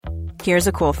Here's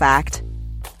a cool fact.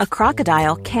 A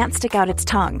crocodile can't stick out its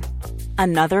tongue.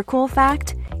 Another cool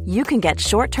fact, you can get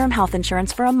short-term health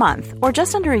insurance for a month or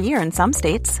just under a year in some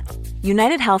states.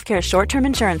 United Healthcare short-term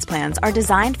insurance plans are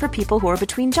designed for people who are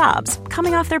between jobs,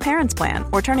 coming off their parents' plan,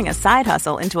 or turning a side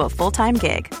hustle into a full-time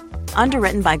gig.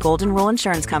 Underwritten by Golden Rule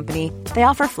Insurance Company, they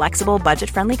offer flexible,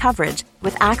 budget-friendly coverage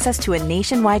with access to a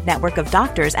nationwide network of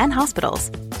doctors and hospitals.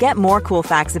 Get more cool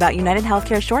facts about United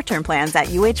Healthcare short-term plans at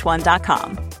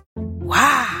uh1.com.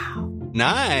 Wow.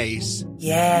 Nice.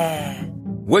 Yeah.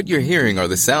 What you're hearing are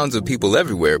the sounds of people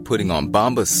everywhere putting on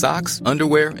Bombas socks,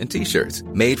 underwear, and T-shirts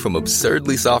made from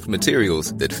absurdly soft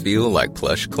materials that feel like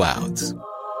plush clouds.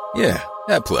 Yeah,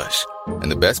 that plush. And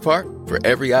the best part? For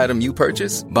every item you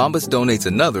purchase, Bombas donates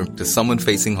another to someone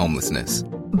facing homelessness.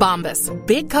 Bombas.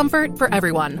 Big comfort for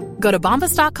everyone. Go to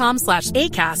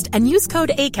bombas.com/ACAST and use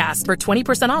code ACAST for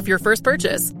 20% off your first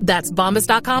purchase. That's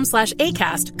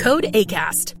bombas.com/ACAST. Code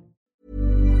ACAST.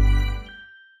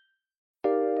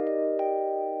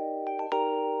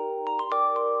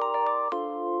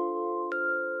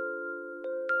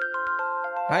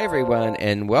 Hi, everyone,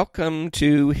 and welcome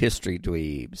to History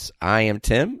Dweebs. I am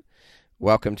Tim.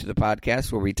 Welcome to the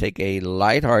podcast where we take a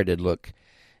lighthearted look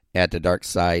at the dark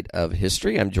side of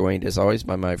history. I'm joined, as always,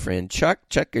 by my friend Chuck.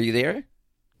 Chuck, are you there?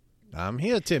 I'm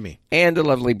here, Timmy. And the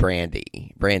lovely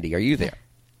Brandy. Brandy, are you there?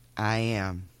 I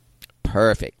am.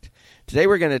 Perfect. Today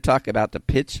we're going to talk about the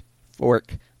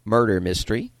Pitchfork murder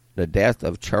mystery, the death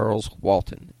of Charles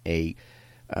Walton, a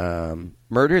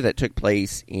murder that took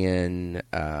place in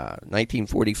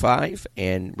 1945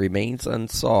 and remains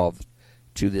unsolved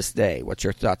to this day. What's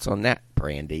your thoughts on that,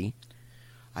 Brandy?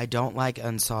 I don't like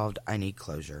unsolved. I need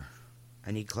closure.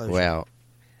 Well,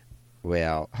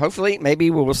 hopefully, maybe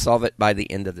we'll solve it by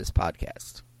the end of this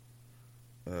podcast.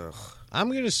 Ugh.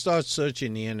 I'm going to start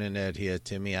searching the internet here,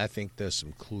 Timmy. I think there's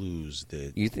some clues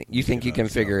that you think you can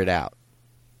figure it out.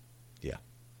 Yeah.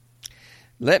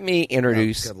 Let me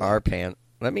introduce our panel.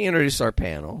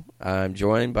 I'm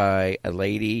joined by a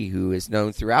lady who is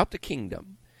known throughout the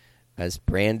kingdom as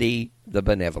Brandy the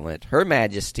Benevolent, Her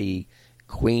Majesty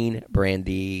Queen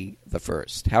Brandy the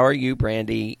First. How are you,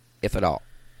 Brandy, if at all?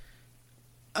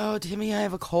 Oh, Timmy, I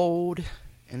have a cold,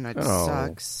 and that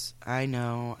sucks. I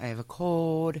know, I have a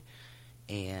cold,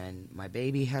 and my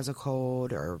baby has a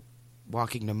cold or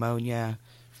walking pneumonia.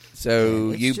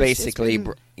 So you basically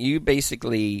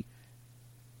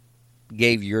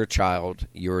gave your child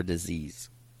your disease.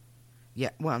 Yeah,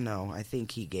 well, no, I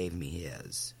think he gave me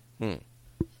his. Well,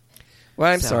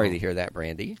 I'm sorry to hear that,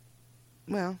 Brandy.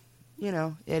 Well,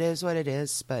 it is what it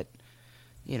is, but,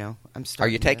 I'm starting.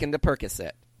 Are you taking the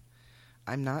Percocet?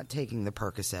 I'm not taking the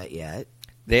Percocet yet.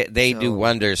 They do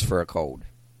wonders for a cold.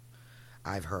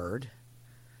 I've heard.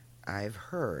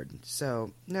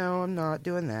 So, no, I'm not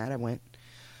doing that. I went,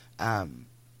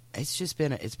 it's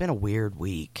been a weird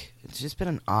week. It's just been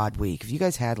an odd week. Have you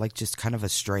guys had, just kind of a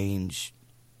strange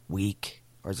week,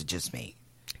 or is it just me?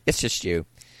 It's just you.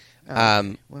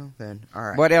 Well, then, all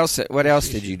right. What else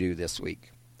did you do this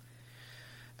week?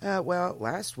 Well,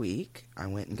 last week, I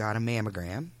went and got a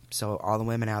mammogram. So all the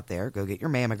women out there, go get your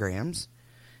mammograms.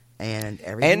 And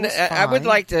everything was fine. I would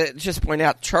like to just point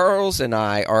out, Charles and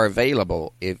I are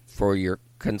available for your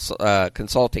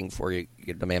consulting for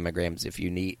the mammograms if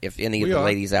any of the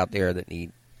ladies out there that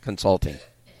need consulting.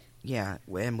 Yeah,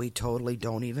 and we totally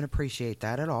don't even appreciate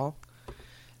that at all.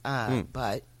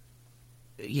 But,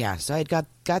 yeah, so I got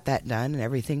that done, and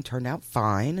everything turned out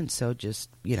fine. And so just,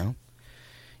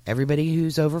 everybody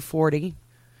who's over 40,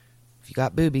 if you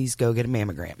got boobies, go get a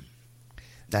mammogram.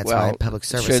 That's my public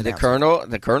service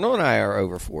announcement. The colonel and I are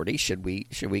over 40. Should we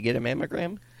get a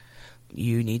mammogram?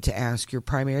 You need to ask your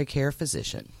primary care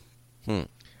physician.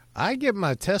 I get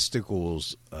my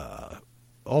testicles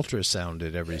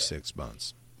ultrasounded every 6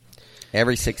 months.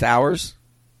 Every 6 hours?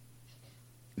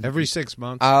 Every 6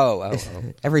 months. Oh.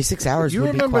 Every 6 hours you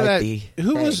would remember be quite that? the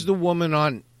Who thing. was the woman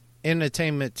on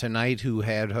Entertainment Tonight who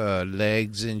had her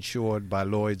legs insured by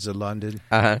Lloyd's of London?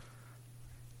 Uh-huh.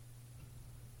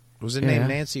 Was her name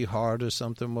Nancy Hart or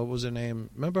something? What was her name?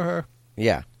 Remember her?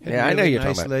 Yeah. Had I know really you're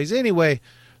nice talking about. legs. Anyway,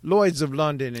 Lloyd's of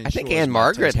London insures. I think Anne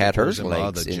Margaret had her testicles and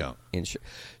legs other junk. insured.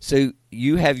 So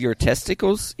you have your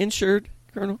testicles insured,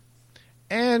 Colonel?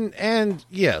 And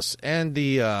yes, and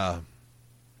the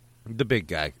big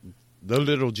guy, the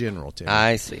little general. Tim.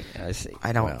 I see.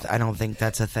 I don't think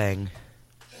that's a thing.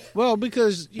 Well,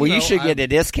 because you should get a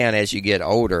discount as you get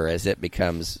older, as it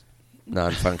becomes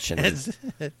non-functioning.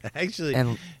 Actually,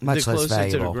 and much the less closer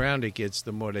valuable. to the ground it gets,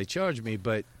 the more they charge me.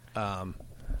 But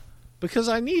because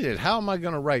I need it, how am I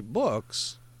going to write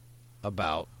books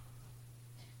about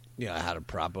how to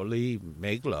properly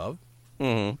make love?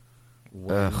 Mm-hmm.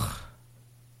 when,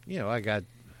 I got.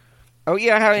 Oh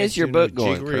yeah, how is your into book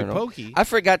going, Jiggery Colonel? Pokey. I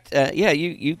forgot.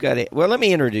 You got it. Well, let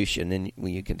me introduce you, and then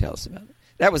you can tell us about it.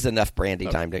 That was enough brandy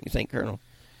time, don't you think, Colonel?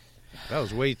 That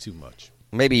was way too much.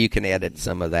 Maybe you can edit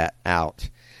some of that out.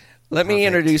 Let me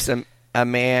introduce a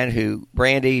man who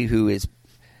is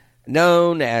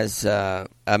known as the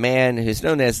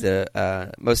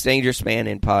most dangerous man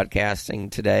in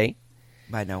podcasting today.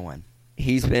 By no one.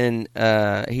 He's been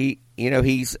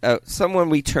he's someone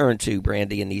we turn to,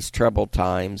 Brandy, in these troubled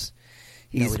times.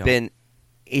 He's been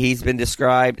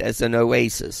described as an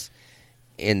oasis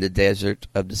in the desert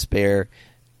of despair.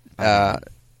 A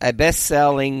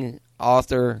best-selling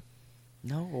author.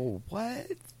 No, what?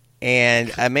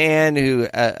 And a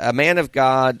man of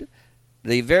God,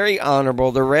 the very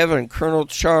honorable, the Reverend Colonel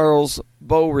Charles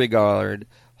Beauregard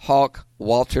Hawk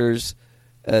Walters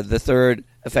III,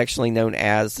 affectionately known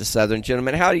as the Southern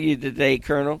Gentleman. How are you today,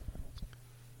 Colonel?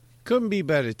 Couldn't be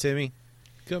better, Timmy.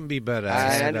 Couldn't be better.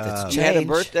 You had a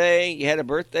birthday. You had a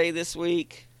birthday this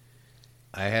week.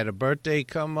 I had a birthday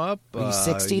come up. Are you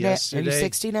 60 yesterday. Are you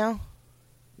 60 now?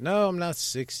 No, I'm not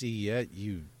 60 yet,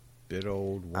 you bit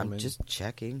old woman. I'm just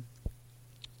checking.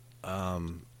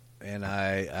 And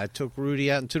I took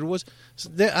Rudy out into the woods.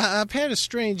 I've had a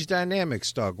strange dynamic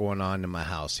start going on in my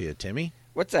house here, Timmy.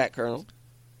 What's that, Colonel?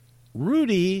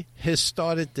 Rudy has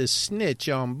started to snitch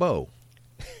on Bo.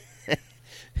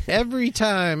 Every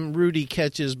time Rudy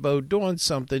catches Bo doing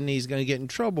something he's going to get in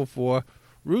trouble for,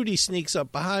 Rudy sneaks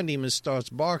up behind him and starts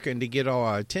barking to get all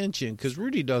our attention, because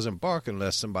Rudy doesn't bark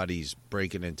unless somebody's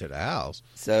breaking into the house.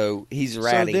 So he's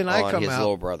ratting on his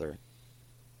little brother.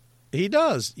 He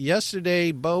does.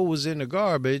 Yesterday, Bo was in the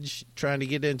garbage, trying to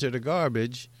get into the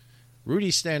garbage.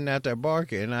 Rudy's standing out there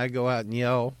barking, and I go out and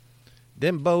yell.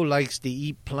 Then Bo likes to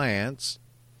eat plants.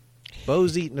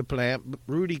 Bo's eating the plant.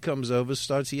 Rudy comes over,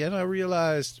 starts yelling. I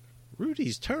realized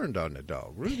Rudy's turned on the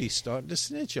dog. Rudy's starting to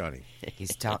snitch on him.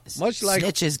 He's much like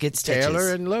snitches get stitches.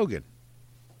 Taylor and Logan.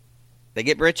 They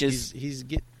get britches.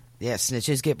 Yeah,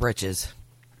 snitches get britches.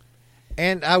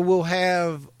 And I will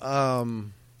have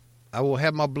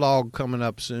my blog coming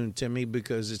up soon, Timmy,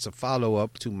 because it's a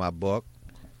follow-up to my book.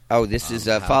 Oh, this is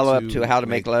a follow-up to How to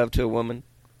Make Love to a Woman?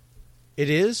 It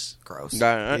is. Gross.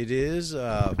 It is.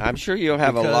 I'm sure you'll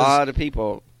have a lot of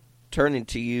people turning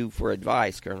to you for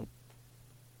advice, Colonel.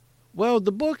 Well,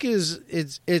 the book is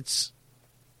it's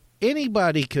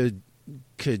anybody could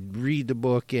read the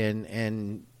book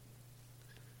and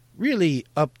really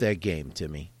up their game,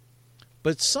 Timmy.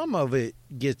 But some of it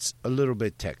gets a little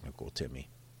bit technical, Timmy.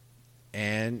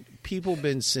 And people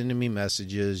been sending me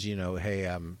messages, hey,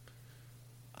 I'm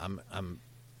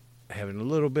having a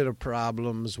little bit of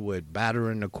problems with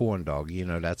battering the corn dog.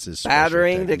 That's his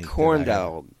battering the corn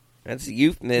dog. That's a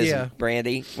euphemism,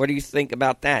 Brandy. What do you think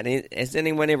about that? Has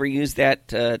anyone ever used that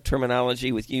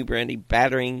terminology with you, Brandy?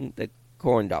 Battering the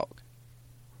corn dog.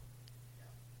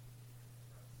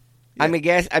 Yeah. I'm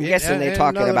guessing they're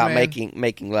talking about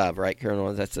making love, right,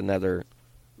 Colonel? That's another.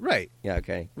 Right. Yeah.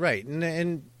 Okay. Right.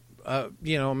 And a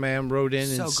man wrote in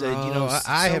and said,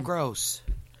 I have gross.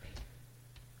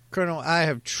 Colonel, I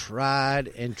have tried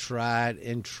and tried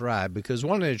and tried, because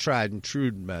one of the tried and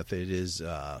true method is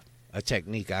a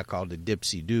technique I call the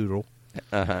dipsy doodle.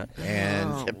 Uh-huh.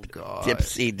 And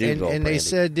dipsy doodle. And they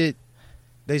said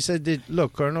that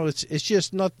look, Colonel, it's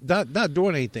just not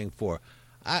doing anything for her.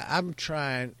 I'm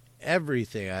trying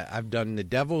everything. I've done the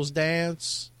devil's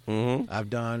dance. Mm-hmm. I've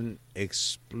done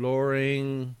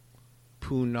exploring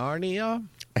Punarnia.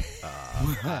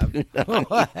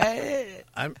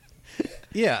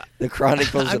 Yeah. The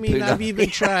Chronicles of Punarnia. I've even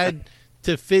tried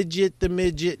to fidget the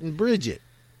midget and Bridget.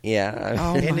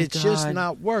 Yeah. And it's just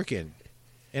not working.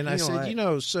 And I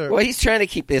said, sir. Well, he's trying to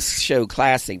keep this show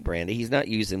classic, Brandy. He's not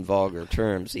using vulgar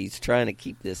terms. He's trying to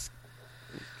keep this.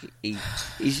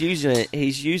 He's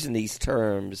using these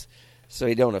terms so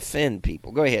he don't offend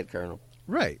people. Go ahead, Colonel.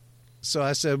 Right. So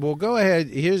I said, well, go ahead.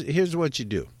 Here's what you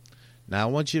do. Now,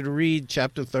 I want you to read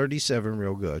chapter 37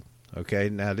 real good. Okay?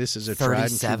 Now, this is a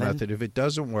tried and true method. If it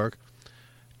doesn't work,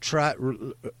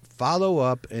 follow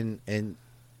up and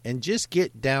just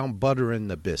get down buttering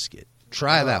the biscuit.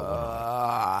 Try that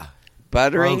one.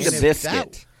 Buttering the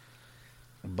biscuit.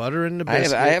 Buttering the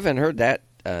biscuit. I haven't heard that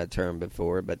term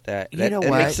before, but that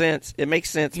makes sense. It makes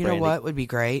sense, You Brandy. know what would be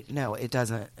great? No, it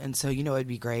doesn't. And so, it would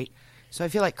be great. So I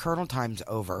feel like Colonel Time's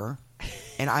over,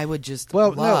 and I would just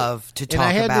love to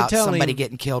talk about somebody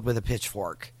getting killed with a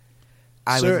pitchfork.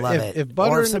 I would love it. If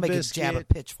butter or if in somebody the could jab a biscuit-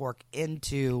 pitchfork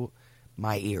into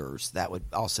my ears, that would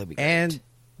also be great. And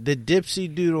the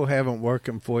dipsy doodle haven't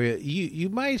working for you. You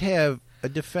might have a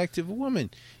defective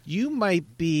woman. You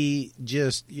might be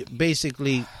just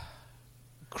basically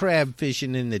crab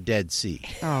fishing in the Dead Sea.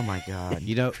 Oh my God!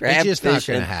 You know, Crab it's just not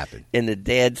fishing going to happen. in the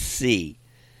Dead Sea.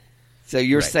 So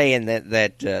you're Right. saying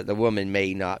that the woman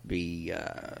may not be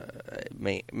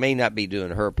may not be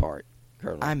doing her part,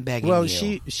 Colonel. I'm begging Well,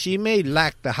 you. she may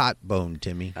lack the hot bone,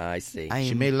 Timmy. I see. She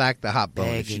I'm may lack the hot bone.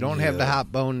 If she begging don't have the you.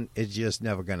 hot bone, it's just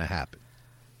never going to happen.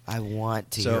 I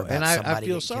want to hear So, about and I somebody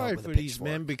feel getting sorry killed with for a these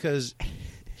pitchfork. men because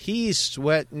he's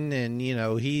sweating and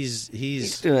He's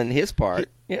he's doing his part.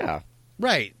 Yeah.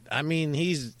 right. I mean,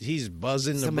 he's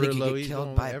buzzing Somebody the could Brillo. get He's killed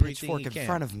doing by a everything pitchfork he in can.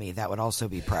 front of me. That would also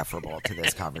be preferable to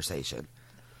this conversation.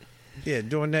 Yeah,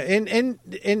 doing that,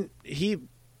 and he.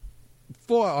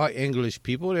 For our English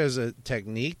people, there's a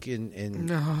technique in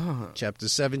chapter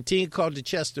 17 called the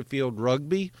Chesterfield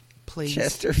Rugby. Please.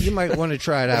 Chester. You might want to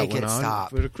try that Make one it on stop.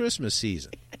 for the Christmas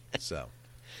season. So,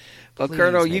 Well, Please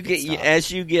Colonel, make it stop.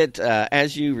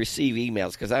 as you receive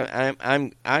emails, because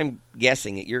I'm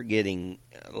guessing that you're getting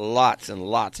lots and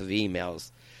lots of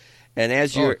emails, and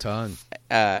as a you're ton.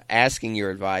 asking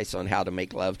your advice on how to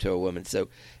make love to a woman, so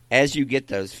as you get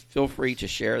those, feel free to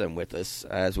share them with us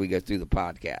as we go through the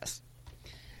podcast.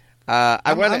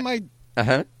 I might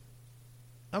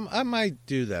I might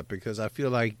do that because I feel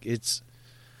like it's,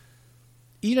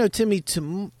 you know, Timmy,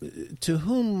 to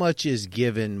whom much is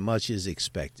given, much is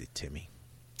expected, Timmy.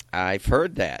 I've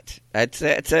heard that. That's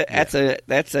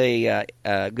a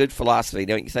good philosophy,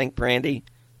 don't you think, Brandy?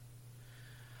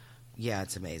 Yeah,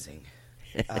 it's amazing.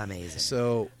 Amazing.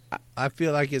 So I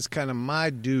feel like it's kind of my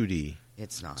duty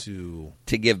It's not. to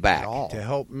give back. At all. to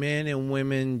help men and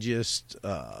women just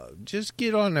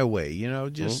get on their way, you know,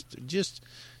 just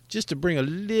to bring a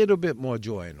little bit more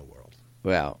joy in the world.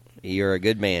 Well, you're a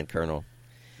good man, Colonel.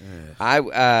 I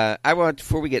want,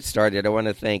 before we get started, I want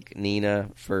to thank Nina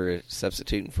for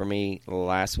substituting for me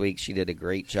last week. She did a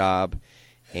great job,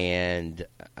 and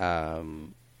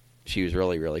she was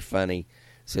really, really funny.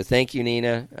 So thank you,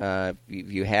 Nina.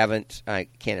 If you haven't, I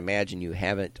can't imagine you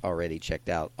haven't already checked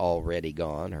out Already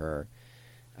Gone, her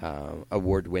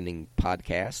award-winning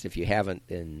podcast. If you haven't,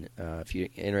 then if you're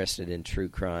interested in true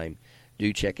crime,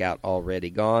 do check out Already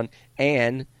Gone.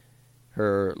 And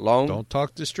her long Don't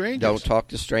talk to strangers. Don't talk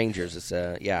to strangers. It's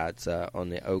on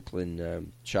the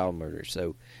Oakland child murder.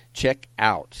 So check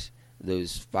out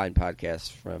those fine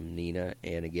podcasts from Nina.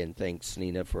 And again, thanks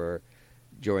Nina for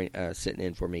sitting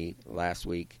in for me last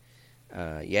week.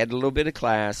 You add a little bit of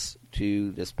class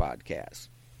to this podcast.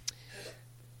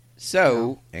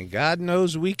 So, And God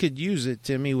knows we could use it,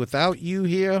 Timmy, without you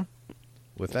here.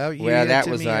 Without you well, here, that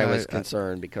Timmy, was I was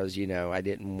concerned because I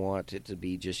didn't want it to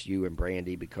be just you and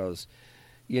Brandy because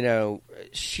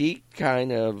she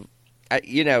kind of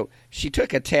she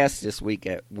took a test this week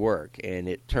at work and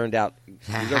it turned out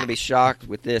you're going to be shocked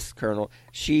with this, Colonel.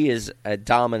 She is a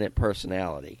dominant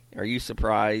personality. Are you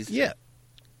surprised? Yeah.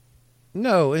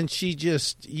 No, and she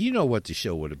just, you know what the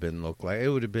show would have been look like. It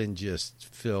would have been just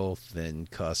filth and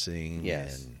cussing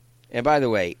Yes. and And by the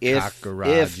way,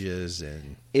 cockroaches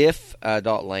if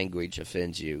adult language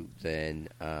offends you, then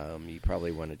you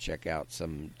probably want to check out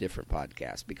some different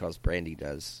podcasts because Brandy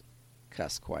does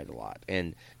cuss quite a lot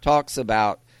and talks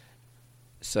about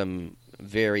some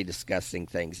very disgusting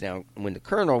things. Now, when the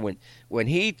Colonel, when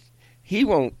he'll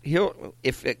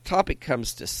if a topic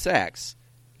comes to sex,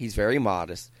 he's very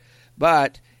modest.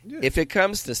 But if it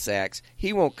comes to sex,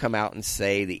 he won't come out and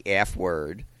say the F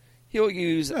word. He'll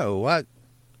use no, what?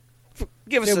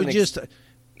 give us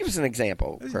an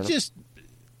example, Colonel. Just,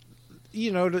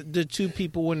 the two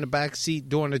people in the back seat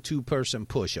doing a two-person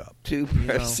push-up.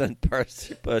 Two-person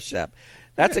push-up.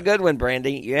 That's a good one,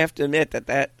 Brandy. You have to admit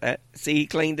that see, he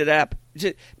cleaned it up.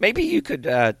 Maybe you could,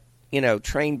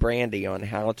 train Brandy on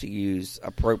how to use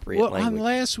appropriate language. On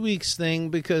last week's thing,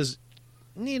 because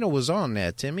Nina was on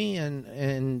that, Timmy,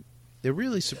 and it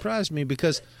really surprised me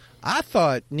because I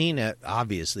thought Nina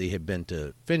obviously had been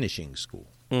to finishing school.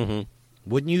 Mm-hmm.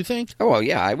 Wouldn't you think? Oh, well,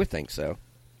 yeah, I would think so.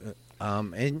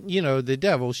 And the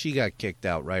devil, she got kicked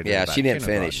out right. Yeah, about she didn't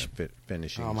finish.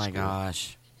 Finishing. Oh my school.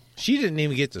 gosh. She didn't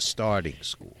even get to starting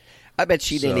school. I bet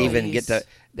she didn't even get to.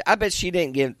 I bet she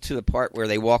didn't get to the part where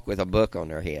they walk with a book on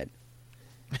their head.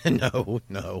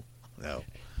 No.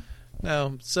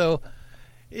 So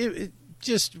it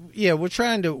just we're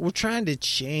trying to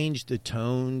change the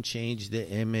tone, change the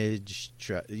image.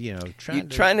 You're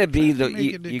trying to be the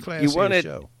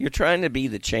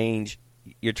change.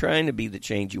 You're trying to be the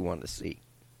change you want to see.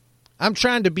 I'm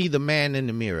trying to be the man in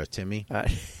the mirror, Timmy.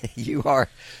 You are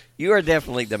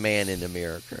definitely the man in the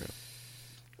mirror, Colonel.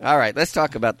 All right, let's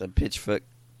talk about the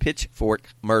Pitchfork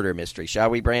murder mystery,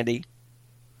 shall we, Brandy?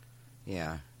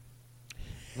 Yeah.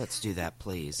 Let's do that,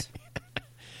 please.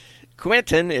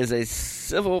 Quentin is a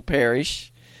civil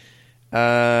parish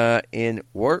in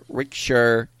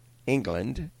Warwickshire,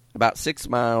 England, about 6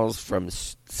 miles from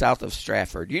south of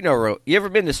Stratford. You ever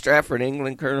been to Stratford,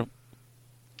 England, Colonel?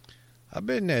 I've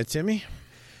been there, Timmy.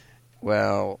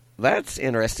 Well, that's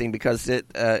interesting because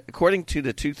according to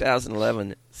the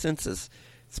 2011 census,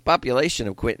 its population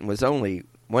of Quinton was only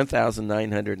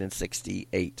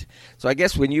 1,968. So I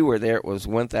guess when you were there, it was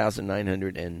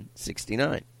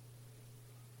 1,969.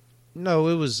 No,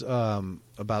 it was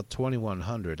about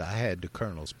 2,100. I had the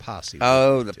Colonel's posse.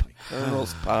 Oh, the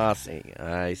Colonel's posse.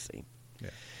 I see. Yeah.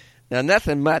 Now,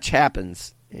 nothing much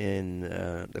happens in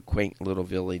the quaint little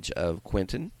village of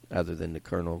Quinton, other than the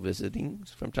Colonel visiting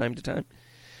from time to time.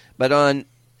 But on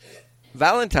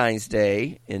Valentine's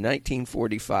Day in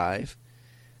 1945,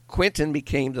 Quinton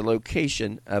became the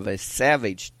location of a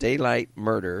savage daylight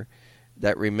murder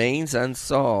that remains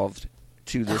unsolved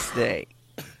to this day.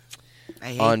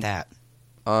 I hate that.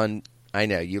 I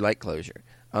know, you like closure.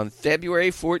 On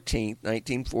February 14th,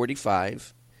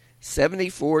 1945,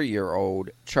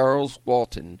 74-year-old Charles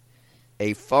Walton,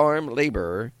 a farm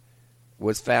laborer,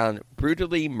 was found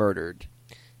brutally murdered.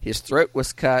 His throat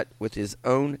was cut with his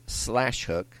own slash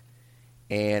hook,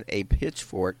 and a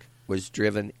pitchfork was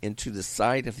driven into the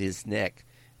side of his neck,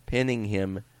 pinning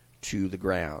him to the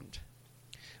ground.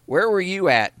 Where were you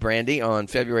at, Brandy, on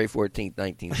February 14th,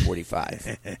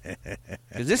 1945?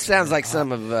 Because this sounds like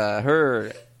some of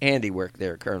her handiwork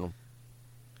there, Colonel.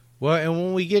 Well, and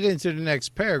when we get into the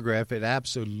next paragraph, it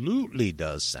absolutely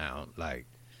does sound like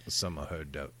some of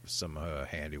her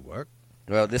handiwork.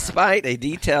 Well, despite a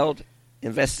detailed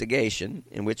investigation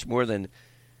in which more than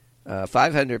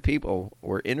 500 people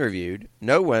were interviewed,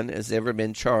 no one has ever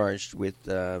been charged with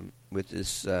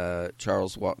this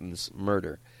Charles Walton's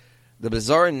murder. The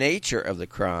bizarre nature of the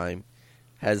crime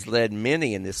has led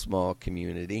many in this small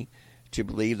community to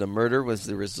believe the murder was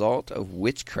the result of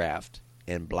witchcraft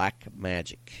and black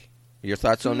magic. Your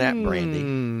thoughts on that, Brandy?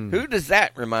 Who does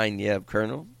that remind you of,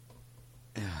 Colonel?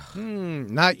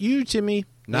 Not you, Timmy.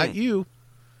 Not you.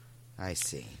 I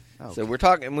see. Okay. So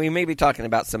we may be talking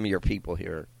about some of your people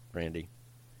here, Brandy.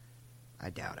 I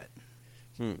doubt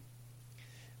it.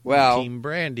 Well, Team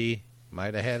Brandy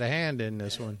might have had a hand in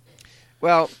this one.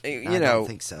 Well, I don't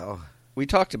think so. We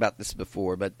talked about this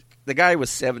before, but the guy was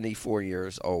 74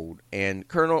 years old, and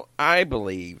Colonel, I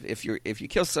believe if you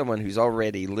kill someone who's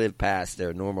already lived past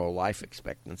their normal life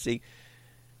expectancy,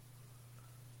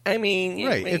 I mean,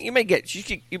 right. you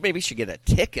maybe should get a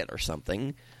ticket or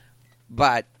something,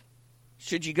 but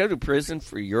should you go to prison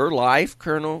for your life,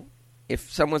 Colonel,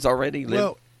 if someone's already lived?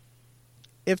 Well,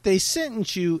 if they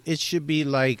sentence you, it should be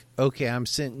like, okay, I'm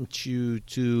sentencing you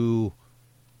to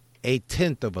a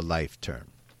 10th of a life term.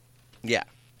 Yeah.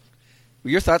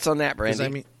 Your thoughts on that, Brandy? I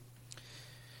mean,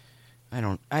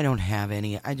 I don't have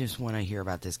any. I just want to hear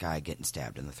about this guy getting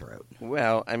stabbed in the throat.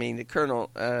 Well, I mean, Colonel,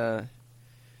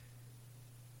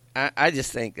 I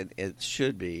just think it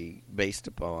should be based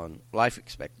upon life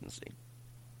expectancy.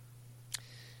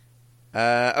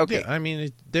 Okay. Yeah, I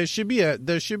mean, there should be a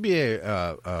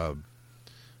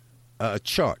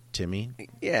chart, Timmy.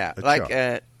 Yeah, a like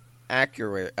chart.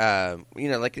 accurate.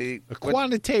 Like a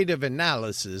quantitative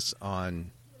analysis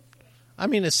on. I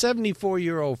mean, a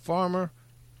 74-year-old farm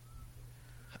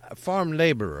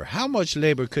laborer. How much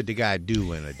labor could the guy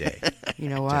do in a day? You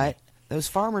know what? Those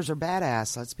farmers are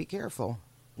badass. Let's be careful.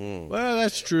 Well,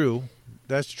 that's true.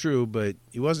 That's true, but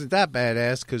he wasn't that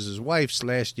badass because his wife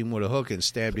slashed him with a hook and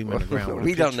stabbed him in the ground with a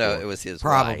We don't know pitchfork. it was his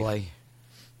Probably. wife.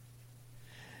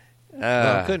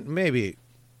 Well, maybe.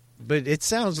 But it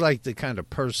sounds like the kind of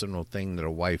personal thing that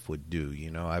a wife would do. You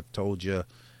know, I've told you,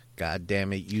 God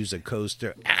damn it, use a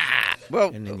coaster.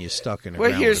 Well, and then you're stuck in the well,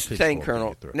 ground here's with the a thing, pitchfork in Colonel.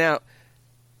 your throat. Now,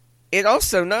 it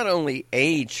also not only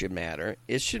age should matter,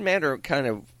 it should matter kind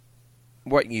of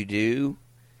what you do.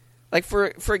 Like,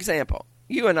 for example,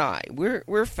 you and I,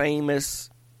 we're famous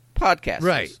podcasters.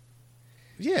 Right.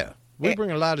 Yeah. We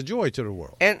bring a lot of joy to the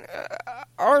world. And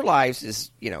our lives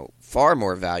is, far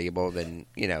more valuable than,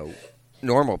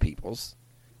 normal people's.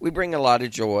 We bring a lot of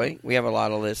joy. We have a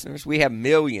lot of listeners. We have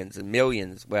millions and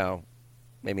millions, well,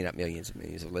 maybe not millions and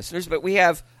millions of listeners, but we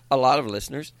have a lot of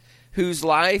listeners whose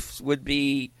lives would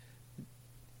be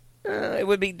it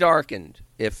would be darkened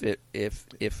if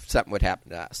something would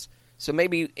happen to us. So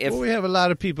maybe if we have a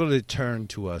lot of people that turn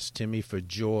to us, Timmy, for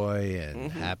joy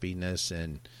and happiness,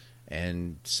 and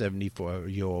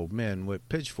 74-year-old men with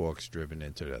pitchforks driven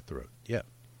into their throat. Yeah.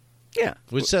 Yeah,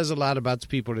 which says a lot about the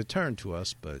people that turn to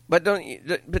us, but don't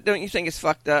you think it's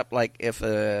fucked up? Like if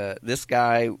this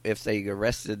guy, if they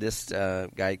arrested this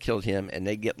guy, killed him, and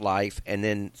they get life, and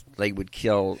then they would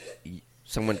kill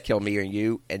someone, kill me or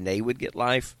you, and they would get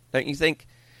life. Don't you think?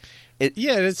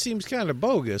 That seems kind of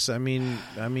bogus. I mean,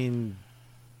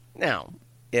 now,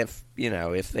 if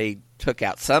they took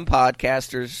out some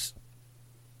podcasters,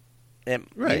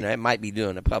 it might be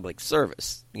doing a public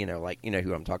service.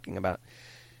 Who I'm talking about.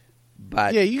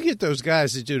 But yeah, you get those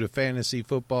guys that do the fantasy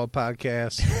football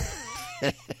podcast.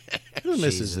 Who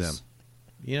misses them?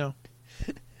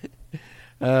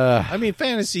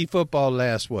 Fantasy football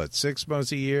lasts, 6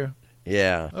 months a year?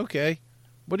 Yeah. Okay.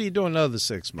 What are you doing the other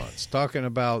 6 months? Talking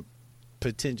about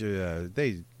potential,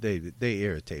 they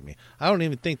irritate me. I don't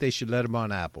even think they should let them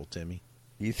on Apple, Timmy.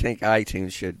 You think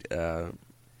iTunes should? I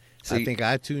think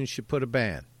iTunes should put a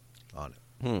ban on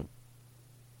it.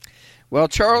 Well,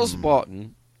 Charles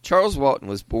Walton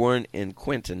was born in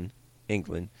Quinton,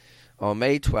 England, on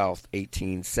May 12th,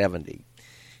 1870.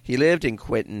 He lived in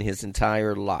Quinton his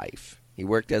entire life. He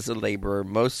worked as a laborer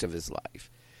most of his life.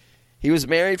 He was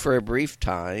married for a brief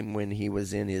time when he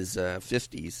was in his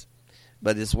 50s,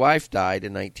 but his wife died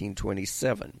in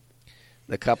 1927.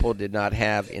 The couple did not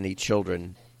have any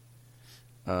children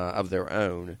of their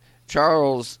own.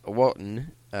 Charles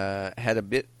Walton had a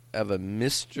bit of a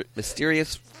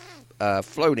mysterious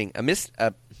floating.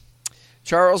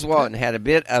 Charles Walton had a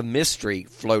bit of mystery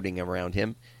floating around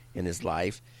him in his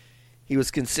life. He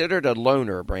was considered a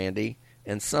loner, Brandy,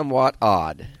 and somewhat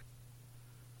odd.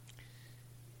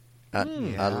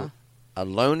 A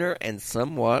loner and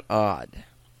somewhat odd.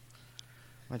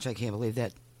 Which I can't believe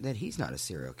that he's not a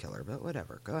serial killer, but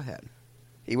whatever. Go ahead.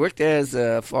 He worked as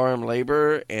a farm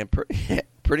laborer and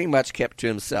pretty much kept to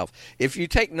himself. If you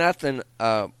take nothing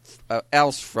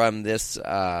else from this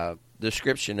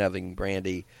description of him,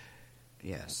 Brandy,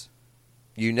 yes,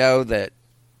 you know that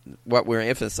what we're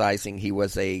emphasizing, he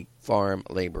was a farm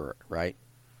laborer, right?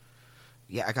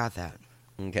 Yeah, I got that.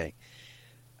 Okay.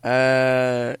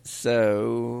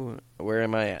 So, where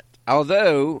am I at?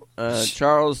 Although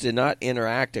Charles did not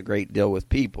interact a great deal with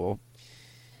people,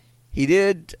 he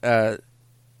did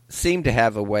seem to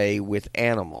have a way with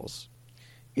animals.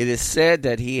 It is said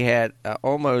that he had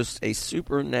almost a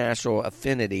supernatural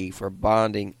affinity for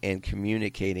bonding and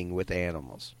communicating with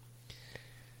animals.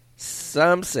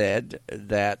 Some said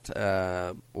that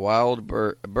wild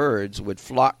birds would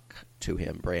flock to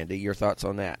him. Brandy, your thoughts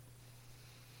on that?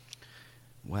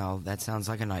 Well, that sounds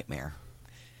like a nightmare.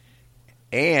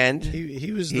 And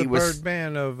he was the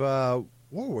Birdman of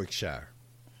Warwickshire.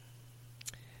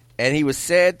 And he was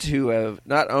said to have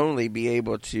not only be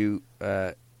able to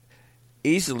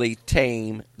easily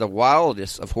tame the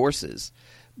wildest of horses,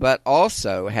 but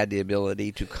also had the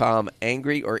ability to calm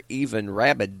angry or even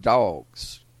rabid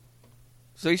dogs.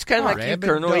 So he's kind of like you,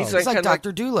 Colonel. He's like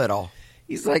Dr. Doolittle.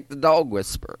 He's like the dog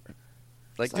whisperer.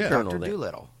 Like the Colonel Dr.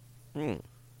 Doolittle.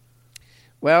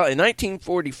 Well, in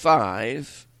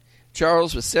 1945,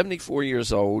 Charles was 74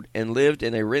 years old and lived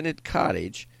in a rented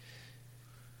cottage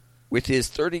with his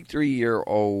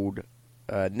 33-year-old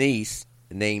niece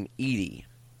named Edie.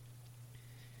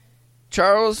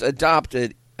 Charles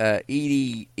adopted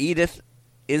Edith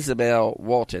Isabel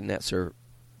Walton, that's her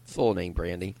full name,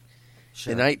 Brandy,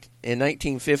 Sure. in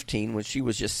 1915 when she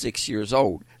was just 6 years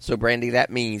old. So, Brandy, that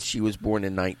means she was born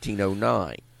in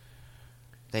 1909.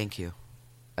 Thank you.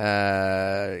 So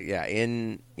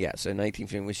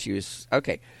 1915 when she was...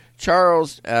 Okay.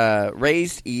 Charles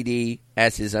raised Edie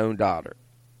as his own daughter.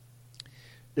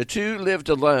 The two lived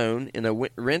alone in a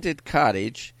rented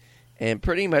cottage and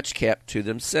pretty much kept to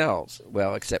themselves.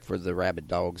 Well, except for the rabid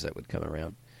dogs that would come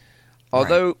around.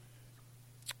 Although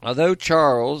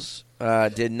Charles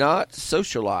did not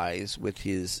socialize with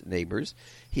his neighbors,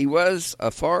 he was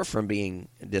far from being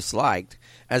disliked.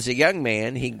 As a young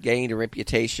man, he gained a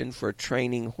reputation for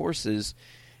training horses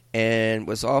and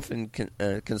was often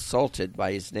consulted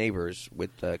by his neighbors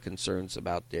with concerns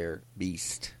about their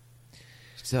beast.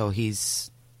 So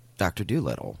he's Dr.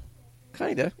 Doolittle.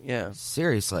 Kinda, yeah.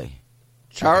 Seriously.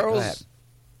 Charles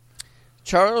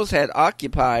had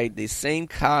occupied the same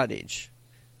cottage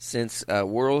since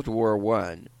World War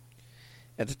I.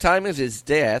 At the time of his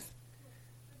death,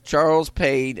 Charles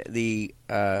paid the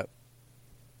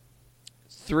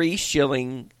 3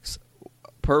 shillings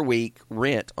per week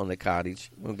rent on the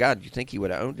cottage. Well, God, you'd think he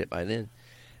would have owned it by then.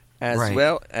 As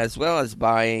well as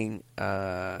buying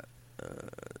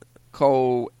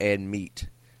coal and meat.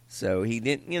 So he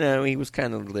didn't, he was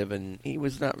kind of living, he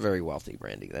was not very wealthy,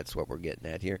 Brandy. That's what we're getting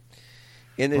at here.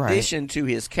 In addition to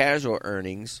his casual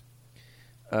earnings,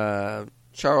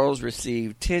 Charles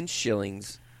received 10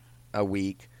 shillings a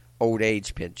week old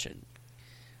age pension.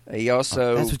 He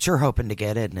also... That's what you're hoping to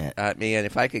get, isn't it? Man,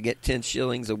 if I could get 10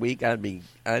 shillings a week, I'd be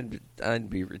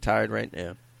retired right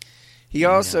now. He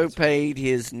also paid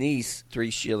his niece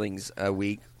 3 shillings a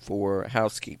week for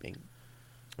housekeeping.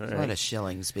 A lot of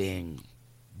shillings being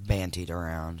bantied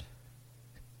around.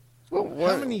 Well,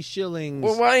 How many shillings?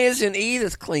 Well, why isn't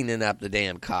Edith cleaning up the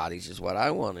damn cottage? Is what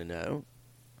I want to know.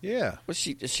 Yeah. What's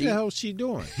she? Is What she? the hell's she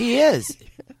doing? He is.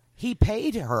 He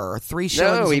paid her 3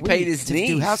 shillings he a week paid his to niece.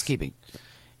 do housekeeping.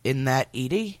 Isn't that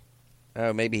Edie?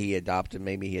 Oh, maybe he adopted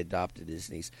his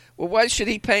niece. Well, why should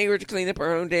he pay her to clean up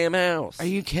her own damn house? Are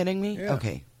you kidding me? Yeah.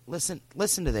 Okay, listen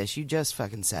to this. You just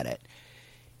fucking said it.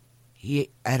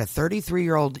 He had a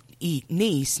 33-year-old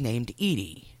niece named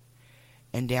Edie.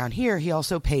 And down here, he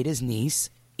also paid his niece,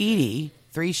 Edie,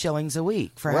 3 shillings a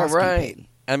week for housekeeping. Right.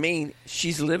 I mean,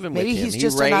 she's living Maybe with him. he's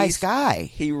just a nice guy.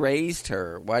 He raised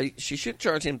her. Why? She should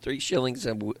charge him 3 shillings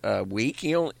a week.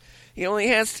 He only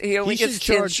gets He 10 should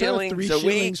charge her shillings 3 a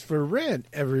shillings week, for rent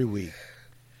every week.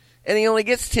 and he only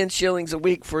gets 10 shillings a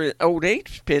week for an old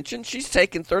age pension. She's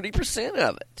taking 30%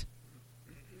 of it.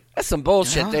 That's some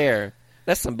bullshit Yeah. there.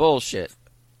 That's some bullshit.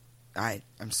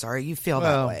 I'm sorry you feel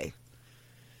Well, that way.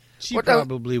 She What the-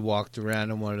 probably walked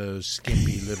around in one of those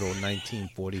skimpy little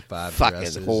 1945 Fucking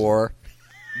dresses. whore.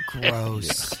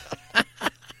 Gross.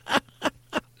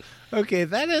 Okay,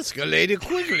 that escalated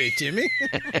quickly, Jimmy.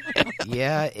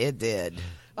 Yeah, it did.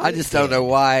 I just don't know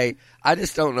why. I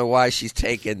just don't know why she's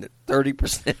taking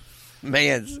 30%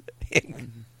 man's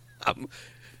income.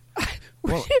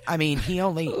 Well, I mean, he would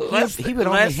only Let's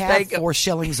have take 4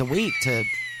 shillings a week to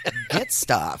get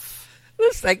stuff.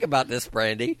 Let's think about this,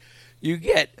 Brandy. Would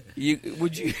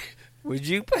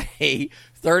you pay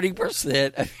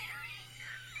 30% of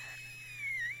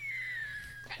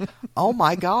Oh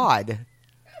my God!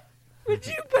 would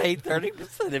you pay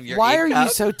 30% of your Why are income? you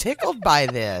so tickled by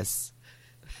this?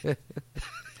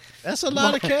 That's a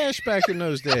lot of cash back in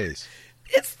those days.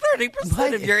 It's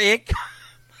 30% of your income.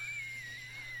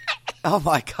 Oh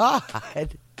my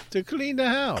God! To clean the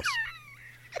house.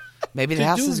 Maybe the To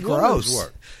house do is woman's gross.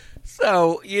 work.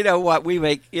 So, you know what? We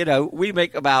make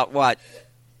about what?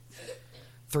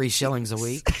 3 shillings a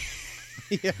week.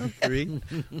 Yeah, 3.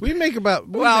 We make about.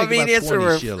 Well, I mean, it's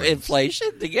 20 shillings.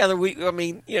 inflation. Together,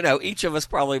 each of us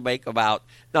probably make about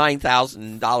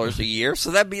 $9,000 a year.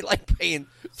 So that'd be like paying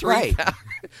Right.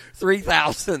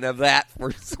 $3,000 of that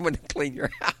for someone to clean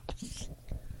your house.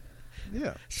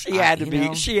 Yeah. She had to you be.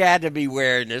 know. She had to be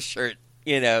wearing this shirt.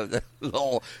 The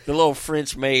little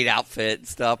French maid outfit and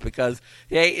stuff, because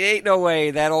it ain't no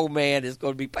way that old man is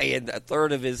going to be paying a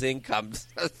third of his income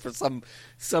for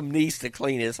some niece to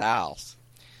clean his house.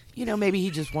 Maybe he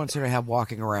just wants her to have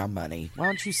walking around money. Why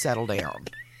don't you settle down?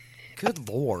 Good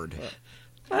Lord.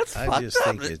 That's I fucked just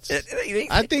up. think it's.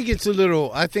 I think it's a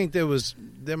little. I think there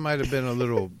might have been a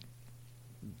little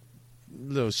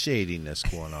shadiness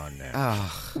going on there.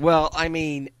 Well, I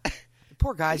mean,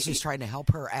 Poor guy's just trying to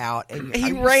help her out. And he are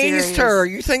you raised serious? her.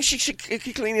 You think she should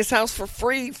clean his house for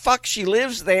free? Fuck, she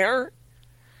lives there.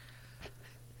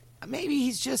 Maybe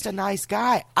he's just a nice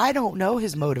guy. I don't know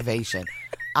his motivation.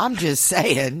 I'm just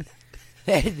saying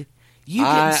that you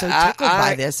getting so tickled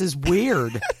by this is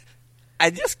weird. I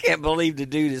just can't believe the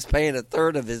dude is paying a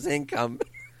third of his income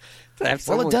to have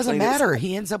Well, someone it doesn't clean his- matter.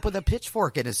 He ends up with a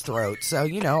pitchfork in his throat. So,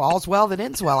 all's well that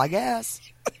ends well, I guess.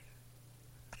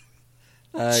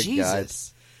 Oh,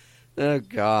 Jesus. God. Oh,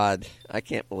 God. I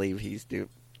can't believe he's doing...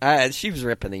 she was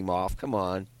ripping him off. Come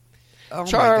on. Oh,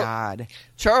 Char- my God.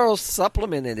 Charles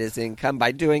supplemented his income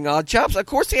by doing odd jobs. Of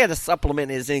course he had to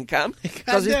supplement his income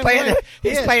because he's Goddamn paying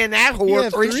right. paying that He whore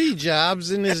had 3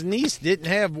 jobs, and his niece didn't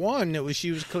have one that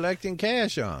she was collecting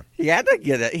cash on. He had to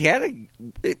get it. He had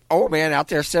a old man out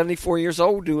there, 74 years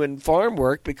old, doing farm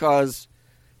work because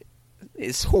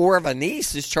his whore of a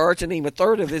niece is charging him a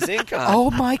third of his income. Oh,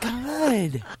 my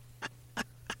God.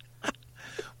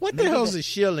 What the hell's a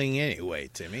shilling anyway,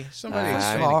 Timmy? Somebody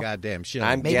explain First of all, a goddamn shilling.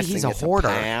 I'm Maybe guessing he's a it's hoarder.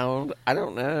 pound. I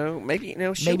don't know. Maybe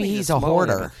Maybe he's a smaller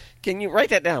hoarder. number. Can you write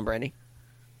that down, Brandy?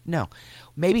 No.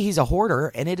 Maybe he's a hoarder,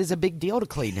 and it is a big deal to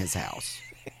clean his house.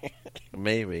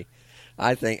 Maybe.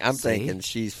 I'm See? thinking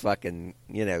she's fucking.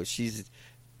 She's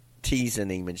teasing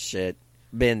him and shit,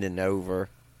 bending over.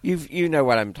 You know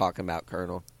what I'm talking about,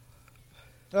 Colonel.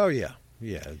 Oh yeah.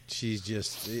 She's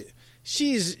just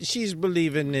she's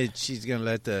believing that she's gonna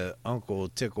let the uncle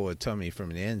tickle her tummy from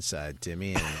the inside,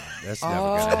 Timmy, and that's never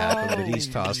gonna happen. But he's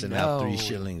tossing out 3 no.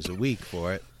 shillings a week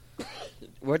for it.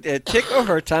 What tickle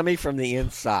her tummy from the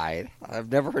inside?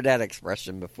 I've never heard that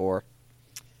expression before.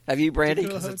 Have you, Brandy?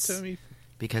 Tickle her it's- tummy.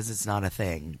 Because it's not a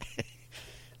thing.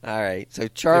 All right. So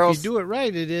If Charles you do it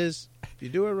right, it is. If you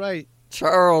do it right,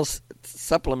 Charles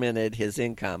supplemented his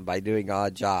income by doing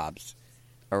odd jobs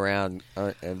around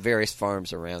various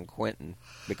farms around Quentin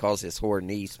because his whore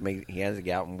niece he had to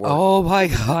get out and work. Oh, my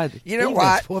God. You know Leave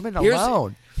what? this woman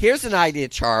alone. Here's an idea,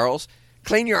 Charles.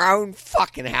 Clean your own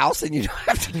fucking house, and you don't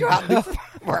have to go out and do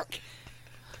farm work.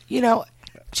 You know,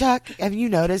 Chuck, have you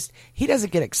noticed he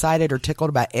doesn't get excited or tickled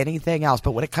about anything else,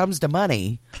 but when it comes to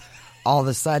money, all of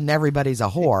a sudden everybody's a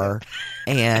whore,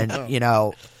 and you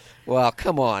know. Well,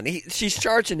 come on. She's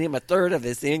charging him a third of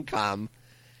his income.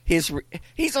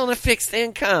 He's on a fixed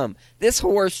income. This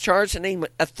whore's charging him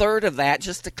a third of that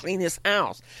just to clean his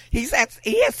house. He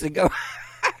has to go.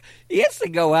 He has to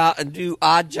go out and do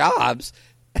odd jobs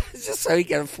just so he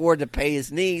can afford to pay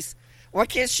his niece. Why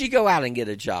can't she go out and get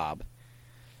a job?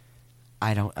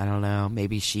 I don't know.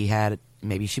 Maybe she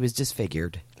was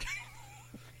disfigured.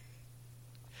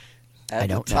 At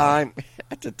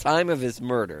the time of his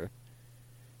murder,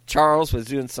 Charles was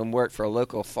doing some work for a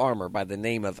local farmer by the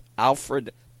name of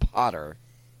Alfred Potter.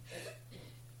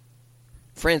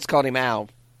 Friends called him Al.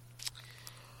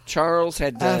 Charles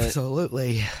had done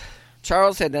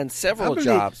several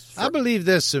jobs. I believe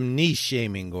there's some niche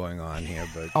shaming going on here,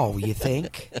 but oh, you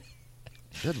think?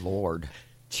 Good Lord.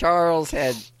 Charles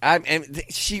had.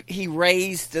 He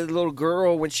raised the little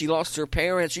girl when she lost her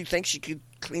parents. You think she could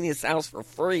clean his house for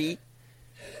free?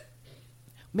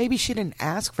 Maybe she didn't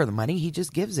ask for the money. He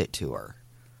just gives it to her.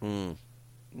 No.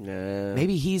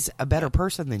 Maybe he's a better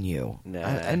person than you. No.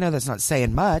 I know that's not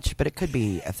saying much, but it could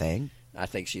be a thing. I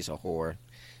think she's a whore.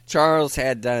 Charles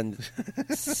had done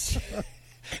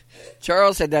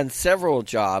several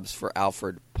jobs for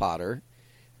Alfred Potter,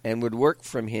 and would work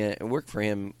for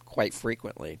him quite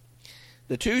frequently.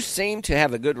 The two seemed to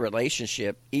have a good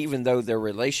relationship, even though their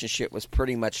relationship was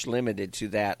pretty much limited to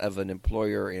that of an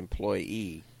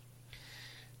employer-employee.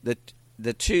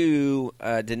 The two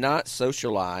did not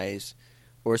socialize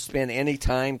or spend any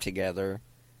time together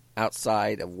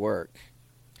outside of work.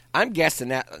 I'm guessing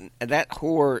that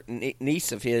whore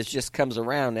niece of his just comes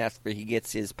around after he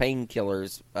gets his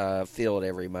painkillers filled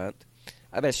every month.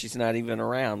 I bet she's not even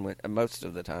around most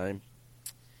of the time.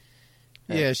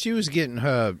 Yeah, she was getting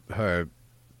her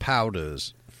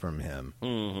powders from him.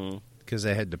 Mm-hmm. Because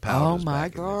they had the powders. Oh, my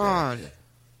God.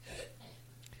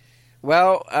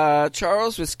 Well,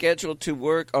 Charles was scheduled to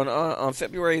work on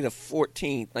February the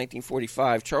 14th,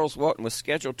 1945. Charles Walton was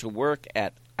scheduled to work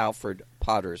at Alfred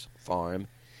Potter's farm.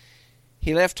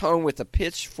 He left home with a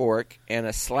pitchfork and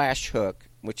a slash hook,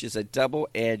 which is a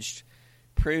double-edged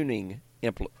pruning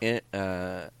implement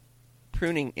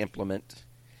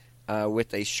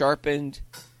with a sharpened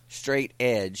straight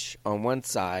edge on one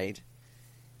side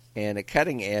and a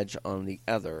cutting edge on the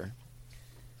other.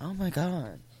 Oh, my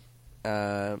God.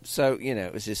 So,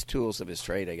 it was his tools of his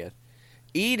trade, I guess.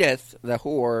 Edith, the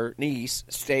whore niece,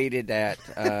 stated that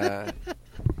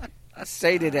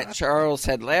Charles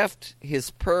had left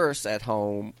his purse at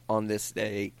home on this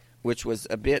day, which was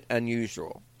a bit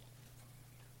unusual.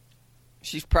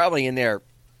 She's probably in there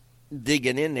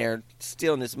digging in there,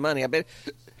 stealing his money.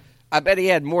 I bet he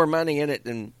had more money in it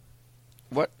than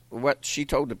what she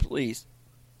told the police.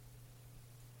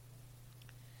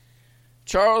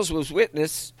 Charles was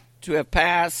witnessed to have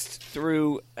passed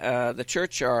through the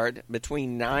churchyard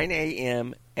between 9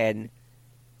 a.m. and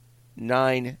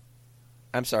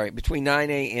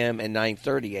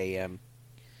 9:30 a.m.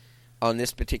 on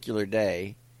this particular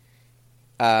day.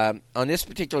 On this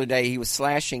particular day, he was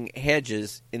slashing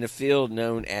hedges in a field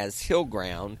known as Hill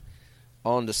Ground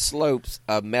on the slopes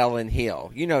of Mellon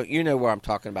Hill. You know where I'm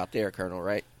talking about there, Colonel,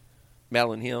 right?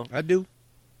 Mellon Hill? I do.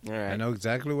 All right. I know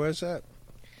exactly where it's at.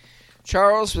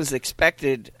 Charles was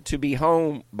expected to be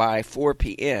home by 4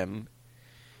 p.m.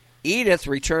 Edith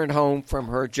returned home from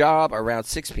her job around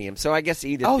 6 p.m. So I guess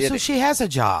Edith did she has a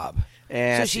job.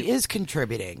 And so she is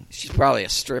contributing. She's probably a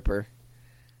stripper.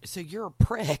 So you're a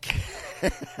prick.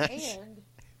 And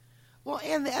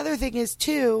the other thing is,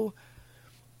 too,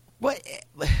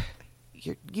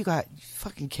 you got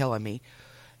fucking killing me.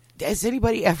 Did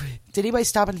anybody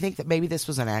stop and think that maybe this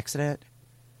was an accident?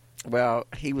 Well,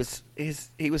 he was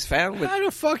found with. How the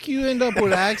fuck you end up with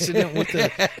an accident with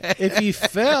the? If he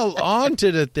fell onto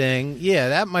the thing, yeah,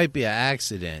 that might be an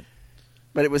accident.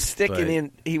 But it was sticking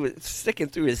in. He was sticking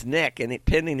through his neck and it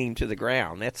pinning him to the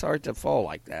ground. That's hard to fall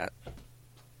like that.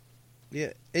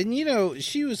 Yeah, and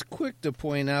she was quick to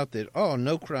point out that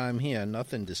no crime here,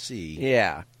 nothing to see.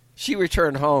 Yeah, she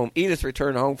returned home. Edith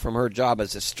returned home from her job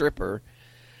as a stripper.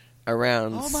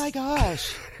 Around. Oh my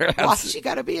gosh! Why she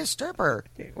got to be a stripper?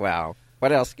 Wow.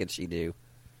 What else can she do?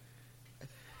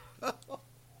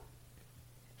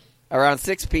 Around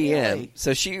 6 p.m. Really?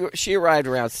 So she arrived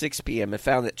around 6 p.m. and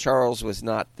found that Charles was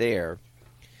not there.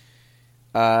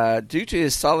 Due to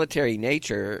his solitary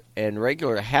nature and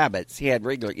regular habits, he had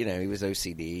regular. He was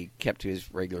OCD, kept to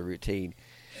his regular routine.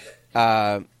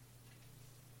 It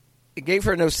gave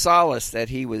her no solace that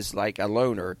he was like a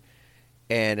loner.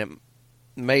 and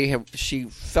she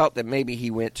felt that maybe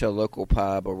he went to a local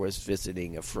pub or was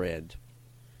visiting a friend.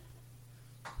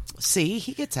 See,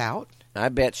 he gets out. I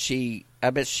bet she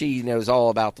knows all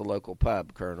about the local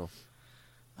pub, Colonel.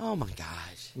 Oh my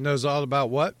gosh. Knows all about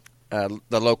what?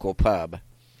 The local pub.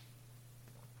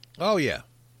 Oh yeah,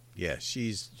 yeah.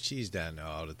 She's down there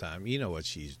all the time. You know what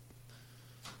she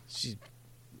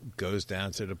goes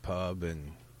down to the pub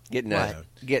and And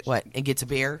gets a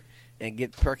beer and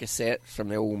get Percocet from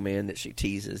the old men that she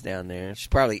teases down there.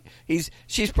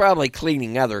 She's probably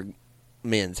cleaning other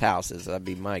men's houses. That'd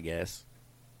be my guess.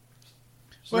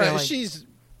 Well, Really?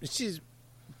 she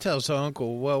tells her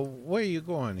uncle, "Well, where are you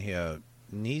going here,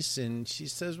 niece?" And she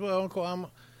says, "Well, uncle,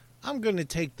 I'm going to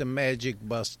take the magic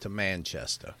bus to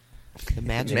Manchester." the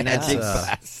magic Magic bus.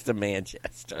 bus to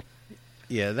Manchester.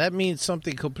 Yeah, that means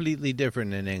something completely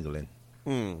different in England.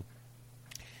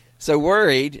 So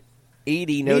worried, Edie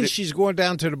Means noticed. she's going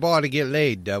down to the bar to get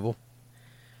laid, devil.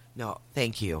 No,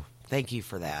 thank you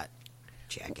for that,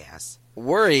 jackass.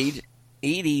 Worried,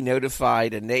 Edie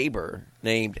notified a neighbor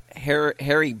named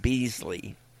Harry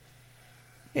Beasley,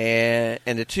 and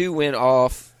the two went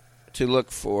off to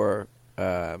look for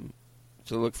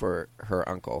her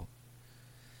uncle.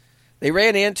 They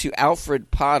ran into Alfred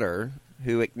Potter,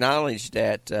 who acknowledged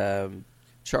that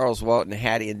Charles Walton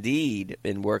had indeed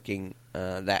been working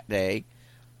that day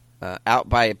out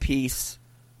by a place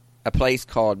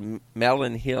called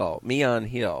Meon Hill,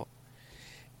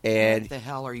 and What the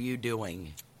hell are you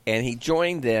doing? and he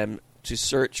joined them to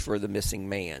search for the missing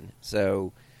man.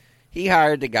 So he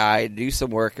hired the guy to do some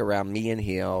work around Meon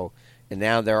Hill, and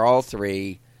now they're all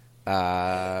three,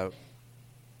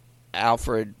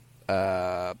 Alfred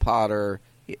Potter,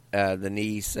 the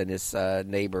niece, and his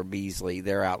neighbor Beasley.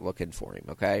 They're out looking for him,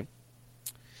 okay?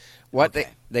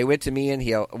 They went to Meon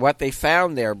Hill. What they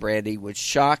found there, Brandy, would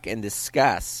shock and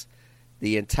disgust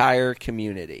the entire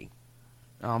community.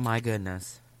 Oh my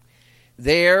goodness.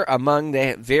 There, among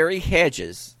the very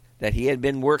hedges that he had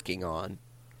been working on,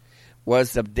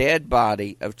 was the dead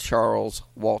body of Charles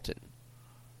Walton.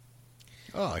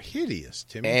 Oh, hideous,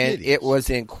 Timmy. And hideous. it was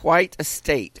in quite a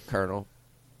state, Colonel.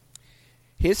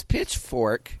 His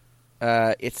pitchfork,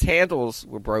 its handles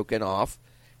were broken off,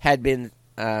 had been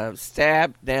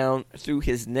stabbed down through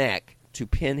his neck to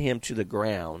pin him to the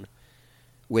ground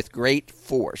with great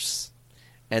force.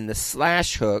 And the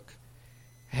slash hook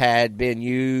had been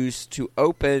used to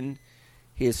open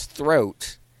his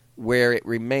throat, where it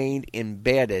remained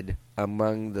embedded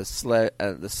among a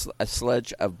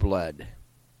sludge of blood.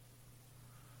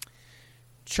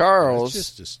 Charles... That's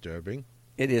just disturbing.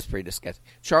 It is pretty disgusting.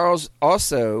 Charles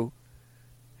also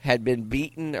had been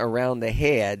beaten around the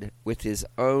head with his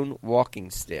own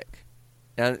walking stick.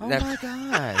 Oh my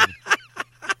God.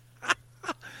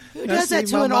 Who does see, that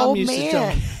to my an mom old used to tell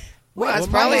man? me. Well, that's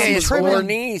Why probably is he his trimming- poor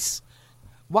niece.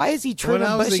 Why is he trimming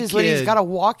When I was a bushes when he's kid- got a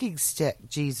walking stick?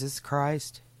 Jesus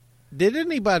Christ. Did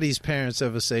anybody's parents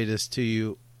ever say this to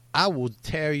you? I will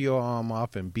tear your arm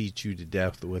off and beat you to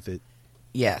death with it.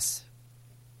 Yes.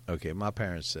 Okay, my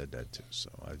parents said that too, so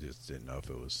I just didn't know if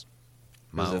it was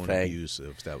my Was it own fake? abuse,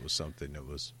 if that was something that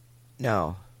was.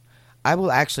 No. I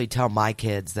will actually tell my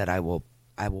kids that I will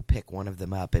pick one of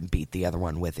them up and beat the other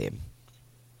one with him.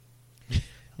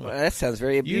 Well, that sounds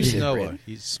very Use abusive. Noah. Brandon.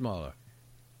 He's smaller.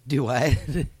 Do what?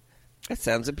 That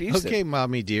sounds abusive. Okay,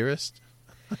 mommy dearest.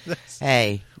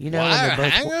 Hey, you know when Wire they're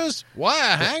both hangers?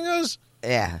 Wire hangers?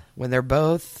 yeah, when they're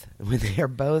both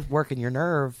working your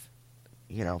nerve,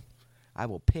 you know, I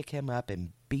will pick him up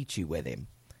and beat you with him.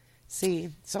 See,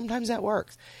 sometimes that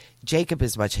works. Jacob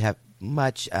is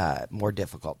much more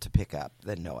difficult to pick up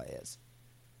than Noah is.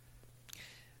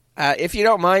 If you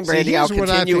don't mind, Brandy, See, I'll here's what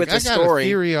I continue with think. the I got story. a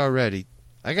theory already.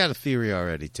 I got a theory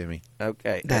already, Timmy.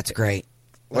 Okay. That's great.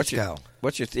 Let's go.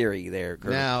 What's your theory there,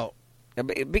 Colonel? Now,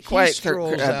 Be quiet,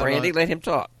 strolls out Brandy. on- Let him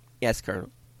talk. Yes, Colonel.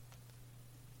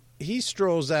 he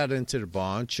strolls out into the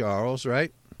barn, Charles,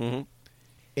 right? Mhm.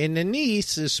 And the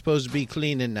niece is supposed to be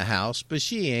cleaning the house, but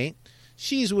she ain't.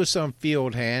 She's with some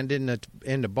field hand in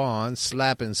the barn,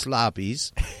 slapping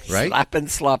sloppies, right? Slapping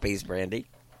sloppies, Brandy.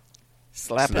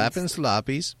 Slapping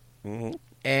sloppies. Mhm.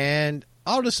 And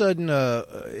all of a sudden,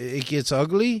 it gets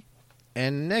ugly.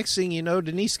 And next thing you know,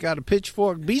 the niece got a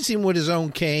pitchfork, beats him with his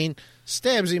own cane,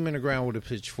 stabs him in the ground with a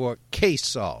pitchfork. Case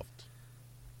solved.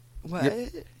 What?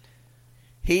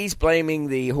 He's blaming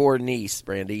the whore niece,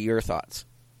 Brandy. Your thoughts?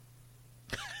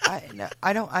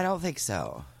 I don't think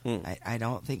so. Hmm. I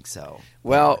don't think so.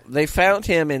 Well, they found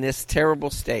him in this terrible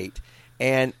state,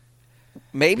 and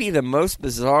maybe the most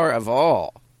bizarre of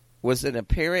all was an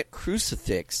apparent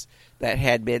crucifix that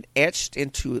had been etched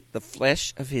into the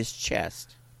flesh of his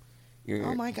chest.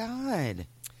 Oh, my God.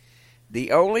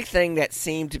 The only thing that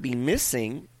seemed to be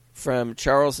missing from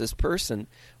Charles's person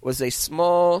was a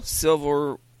small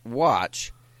silver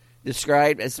watch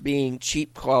described as being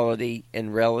cheap quality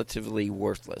and relatively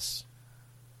worthless.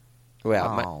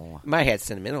 Well, might have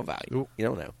sentimental value. You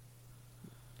don't know.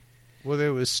 Well, they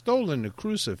was stolen the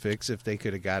crucifix if they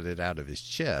could have got it out of his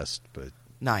chest, but...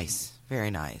 Nice. Very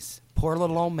nice. Poor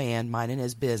little old man minding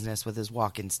his business with his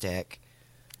walking stick,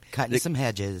 cutting some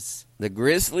hedges. The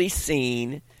grisly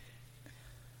scene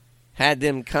had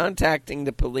them contacting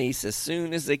the police as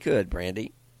soon as they could,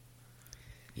 Brandy.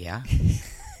 Yeah.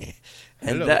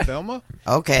 Hello, Thelma.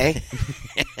 Okay.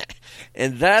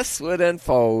 And thus would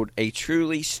unfold a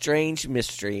truly strange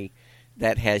mystery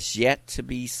that has yet to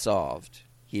be solved.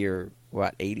 Here,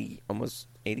 80, almost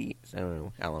 80, I don't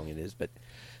know how long it is, but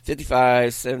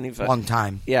 55, 75. Long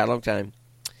time. Yeah, long time.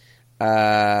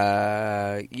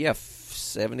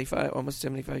 75, almost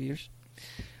 75 years.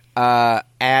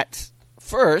 At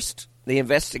first, the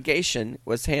investigation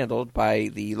was handled by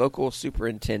the local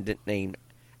superintendent named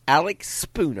Alex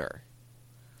Spooner.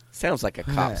 Sounds like a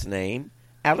cop's name.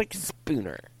 Alex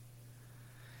Spooner.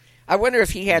 I wonder if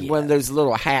he had one of those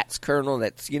little hats, Colonel,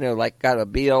 that's, like got a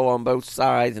bill on both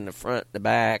sides and the front and the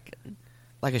back.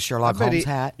 Like a Sherlock Holmes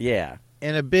hat? Yeah.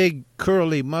 And a big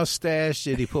curly mustache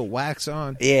that he put wax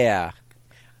on? Yeah.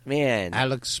 Man.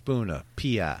 Alex Spooner,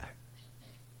 P.I.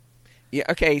 Yeah,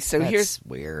 okay, so That's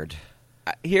weird.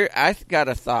 Here, I've got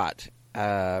a thought,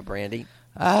 Brandy.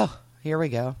 Oh, here we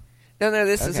go. No,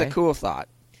 this is a cool thought.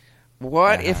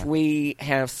 What if we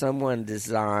have someone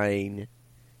design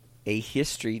a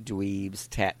History Dweebs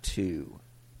tattoo?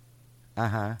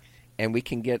 Uh-huh. And we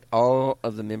can get all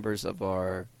of the members of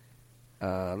our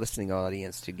listening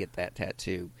audience to get that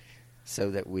tattoo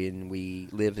so that when we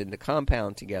live in the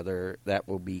compound together, that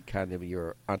will be kind of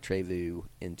your entree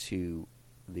into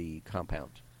the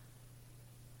compound.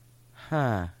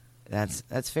 Huh.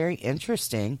 That's very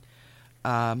interesting.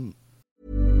 Ryan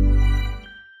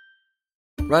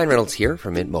Reynolds here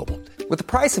from Mint Mobile. With the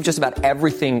price of just about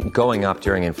everything going up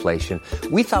during inflation,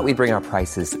 we thought we'd bring our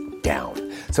prices down.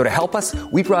 So to help us,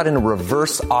 we brought in a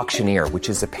reverse auctioneer, which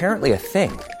is apparently a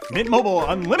thing. Mint Mobile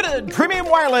Unlimited Premium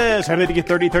Wireless. How to get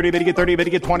 30, 30, bit to get 30, bit to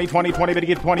get 20, 20, 20, bit to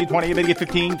get 20, 20, bit to get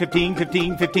 15, 15,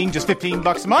 15, 15, just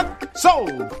 $15 a month?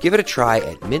 Sold! Give it a try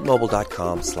at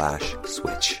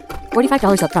mintmobile.com/switch.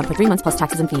 $45 up front for 3 months plus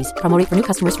taxes and fees. Promo rate for new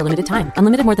customers for limited time.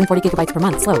 Unlimited more than 40 gigabytes per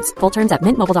month. Slows full terms at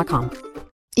mintmobile.com.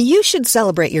 You should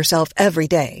celebrate yourself every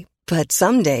day, but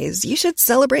some days you should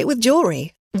celebrate with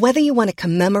jewelry. Whether you want to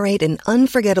commemorate an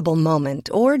unforgettable moment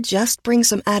or just bring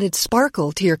some added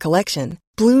sparkle to your collection,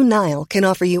 Blue Nile can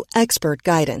offer you expert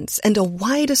guidance and a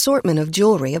wide assortment of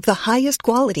jewelry of the highest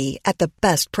quality at the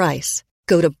best price.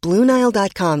 Go to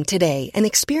BlueNile.com today and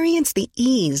experience the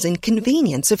ease and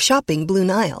convenience of shopping Blue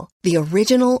Nile, the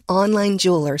original online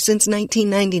jeweler since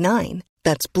 1999.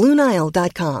 That's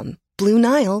BlueNile.com.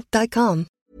 BlueNile.com.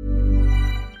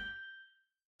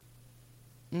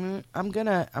 I'm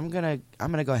gonna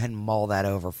go ahead and mull that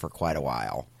over for quite a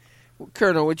while.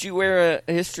 Colonel, would you wear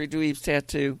a History Dweebs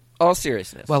tattoo? All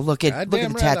seriousness. Well, look at the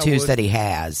tattoos that he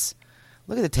has.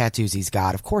 Look at the tattoos he's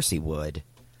got. Of course he would.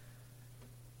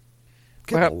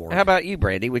 Good Lord. How about you,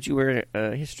 Brandy? Would you wear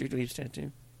a History Dweebs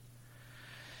tattoo?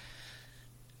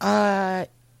 I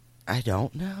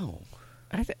don't know.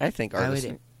 I think our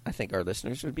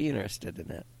listeners would be interested in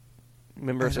that.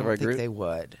 Members of our group, they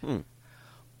would.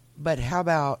 But how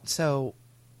about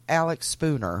Alex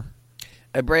Spooner,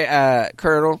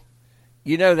 Colonel?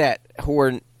 You know that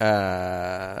horn,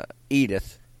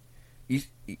 Edith.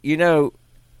 You know,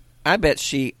 I bet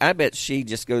she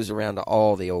just goes around to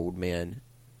all the old men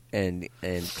and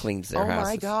cleans their houses.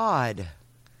 Oh my God,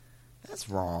 that's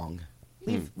wrong.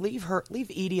 Leave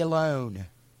Edie alone.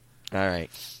 All right.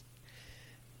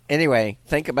 Anyway,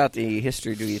 think about the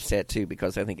History Dweebs tattoo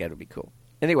because I think that would be cool.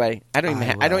 Anyway, I don't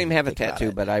even have a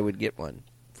tattoo, but I would get one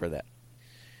for that.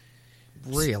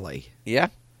 Really? Yeah.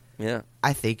 Yeah.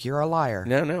 I think you're a liar.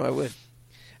 No, I would.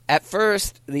 At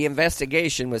first, the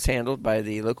investigation was handled by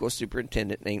the local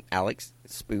superintendent named Alex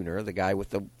Spooner, the guy with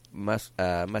the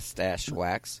mustache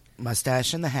wax.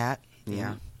 Mustache and the hat. Mm-hmm.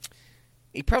 Yeah.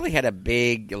 He probably had a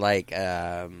big, he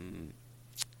had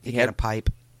a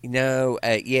pipe. No,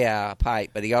 a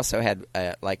pipe, but he also had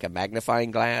like a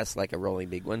magnifying glass, like a rolling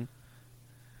big one.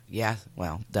 Yeah,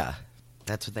 well, duh.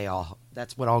 That's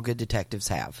what all good detectives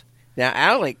have. Now,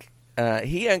 Alec,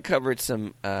 he uncovered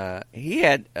he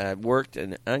had worked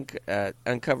and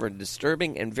uncovered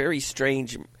disturbing and very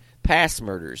strange past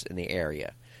murders in the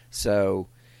area. So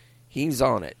he's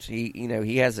on it.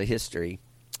 He has a history.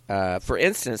 For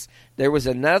instance, there was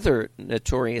another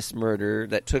notorious murder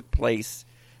that took place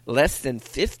less than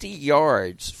 50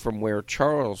 yards from where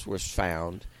Charles was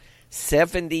found,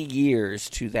 70 years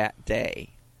to that day.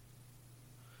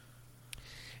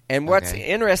 And what's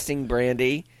interesting,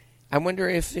 Brandy, I wonder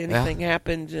if anything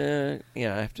happened. I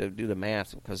have to do the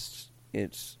math because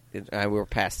we're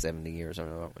past 70 years,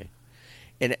 aren't we?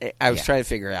 And I was trying to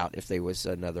figure out if there was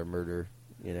another murder,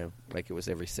 like it was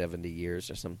every 70 years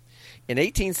or something. In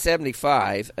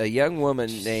 1875, a young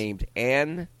woman named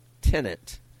Ann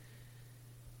Tennant,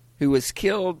 who was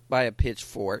killed by a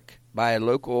pitchfork by a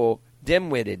local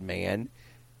dim-witted man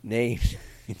named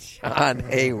John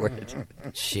Hayward.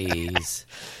 Jeez.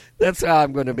 That's how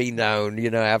I'm going to be known,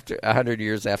 after 100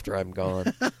 years after I'm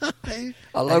gone.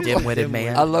 A dim-witted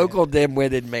man. A local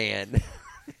dim-witted man.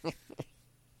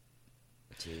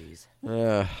 Jeez.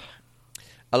 A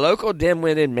local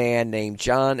dim-witted man named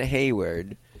John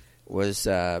Hayward was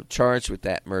charged with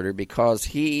that murder because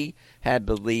he had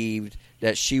believed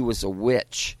that she was a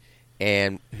witch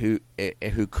and who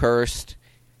cursed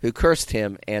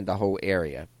him and the whole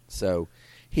area. So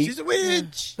she's a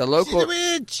witch. She's a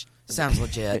witch. Sounds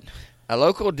legit. A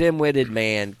local dim-witted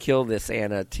man killed this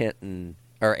Ann Tennant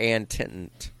in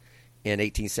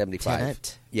 1875.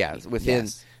 Tennant? Yeah,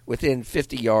 within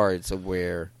 50 yards of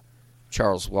where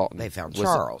Charles Walton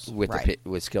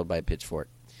was killed by a pitchfork.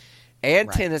 Ann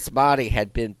Tennant's body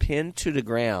had been pinned to the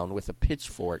ground with a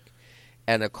pitchfork,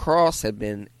 and a cross had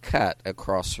been cut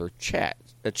across her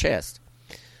chest,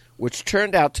 which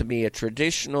turned out to be a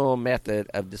traditional method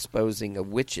of disposing of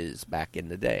witches back in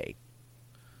the day.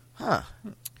 Huh.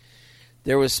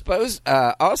 There was there's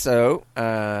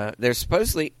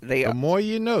supposedly the more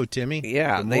you know, Timmy.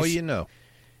 Yeah, the more you know.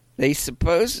 They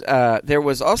suppose there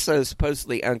was also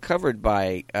supposedly uncovered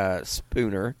by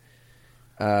Spooner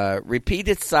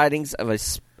repeated sightings of a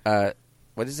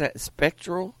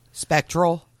spectral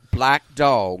black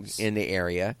dog in the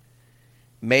area,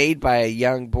 made by a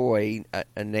young boy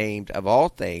named, of all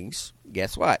things,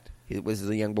 guess what? It was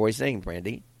the young boy's name,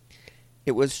 Brandy.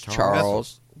 It was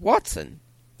Charles Watson,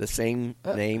 the same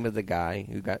name of the guy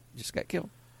who just got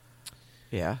killed.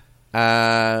 Yeah.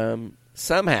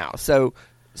 Somehow. So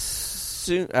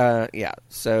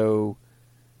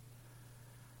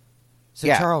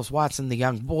Charles Watson, the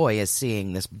young boy, is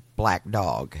seeing this black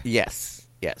dog. Yes.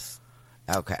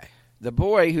 Okay. The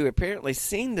boy, who apparently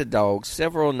seen the dog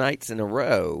several nights in a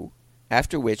row,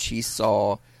 after which he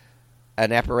saw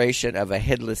an apparition of a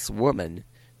headless woman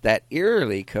that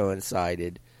eerily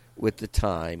coincided with the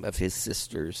time of his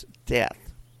sister's death.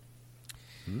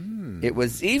 It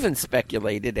was even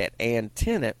speculated that Ann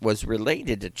Tennant was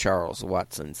related to Charles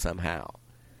Watson somehow.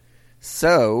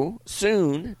 So,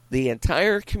 soon, the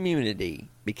entire community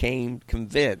became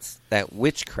convinced that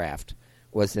witchcraft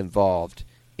was involved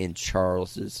in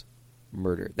Charles's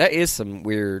murder. That is some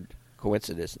weird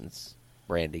coincidence,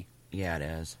 Brandy. Yeah, it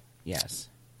is. Yes,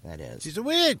 that is. She's a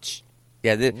witch.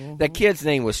 Yeah, the kid's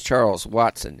name was Charles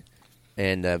Watson,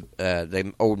 and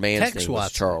the old man's name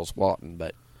was Charles Walton,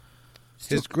 but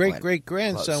his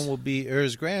great-great-grandson will be, or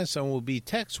his grandson will be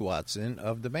Tex Watson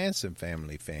of the Manson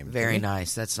family fame. Very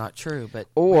nice. That's not true, but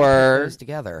or goes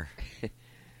together.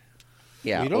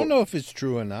 Yeah, we don't know if it's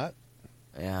true or not.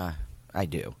 Yeah, I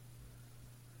do.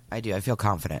 I feel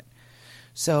confident.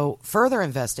 So, further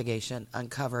investigation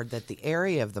uncovered that the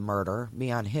area of the murder,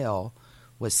 Meon Hill,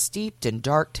 was steeped in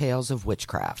dark tales of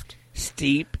witchcraft.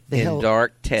 Steeped in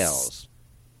dark tales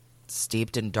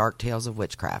of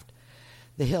witchcraft.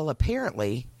 The hill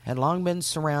apparently had long been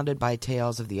surrounded by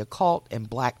tales of the occult and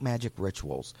black magic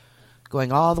rituals,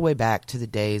 going all the way back to the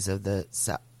days of the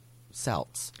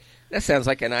Celts. That sounds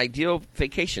like an ideal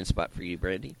vacation spot for you,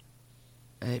 Brandy.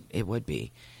 It would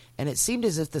be. And it seemed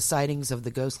as if the sightings of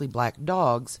the ghostly black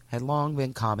dogs had long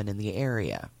been common in the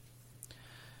area.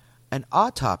 An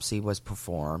autopsy was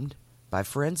performed by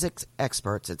forensics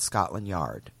experts at Scotland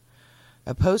Yard.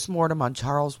 A post-mortem on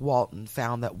Charles Walton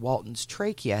found that Walton's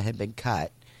trachea had been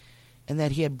cut and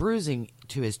that he had bruising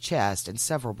to his chest and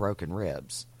several broken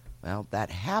ribs. Well,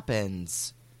 that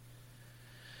happens.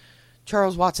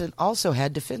 Charles Watson also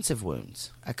had defensive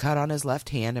wounds, a cut on his left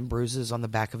hand and bruises on the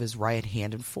back of his right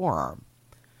hand and forearm.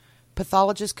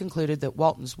 Pathologists concluded that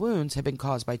Walton's wounds had been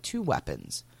caused by two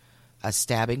weapons, a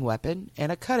stabbing weapon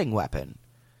and a cutting weapon,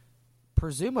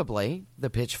 presumably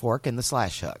the pitchfork and the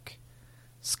slash hook.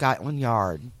 Scotland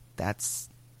Yard, that's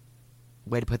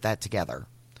way to put that together.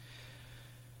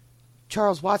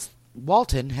 Charles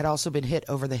Walton had also been hit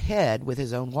over the head with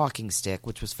his own walking stick,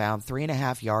 which was found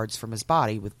 3.5 yards from his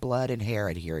body with blood and hair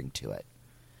adhering to it.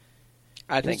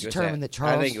 I think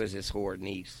it was his whore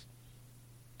niece.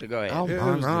 To go ahead. Oh,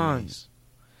 my God.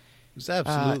 was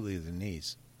absolutely the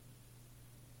niece.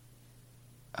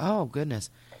 Oh, goodness.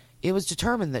 It was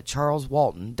determined that Charles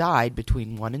Walton died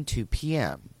between 1 and 2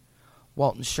 p.m.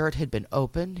 Walton's shirt had been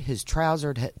opened, his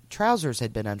trousers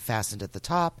had been unfastened at the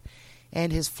top,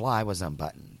 and his fly was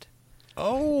unbuttoned.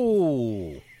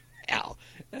 Oh. Well,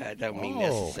 I don't mean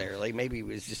necessarily. Maybe he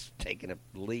was just taking a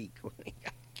leak when he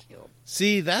got killed.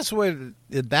 See, that's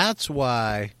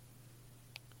why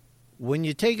when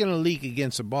you're taking a leak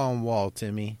against a barn wall,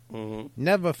 Timmy,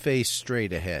 never face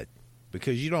straight ahead.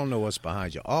 Because you don't know what's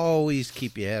behind you. Always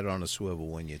keep your head on a swivel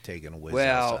when you're taking a whiz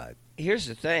outside. Here's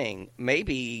the thing.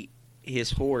 Maybe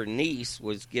his whore niece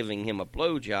was giving him a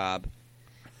blowjob,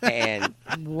 and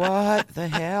what the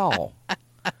hell?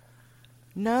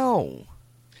 No.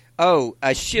 Oh,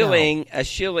 a shilling. No. A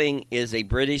shilling is a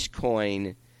British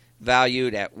coin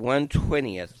valued at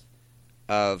 1/20th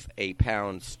of a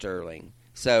pound sterling.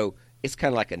 So it's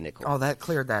kind of like a nickel. Oh, that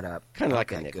cleared that up. Kind of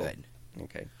like a nickel. Good.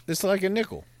 Okay. It's like a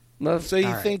nickel. So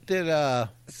you think that...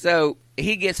 so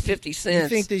he gets 50 cents. You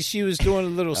think that she was doing a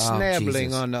little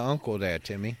snabbling on the uncle there,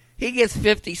 Timmy? He gets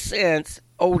 50 cents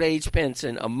old age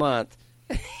pension a month.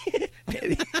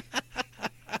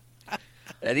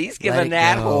 And he's giving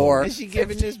that whore... Is she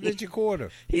giving this bitch a quarter?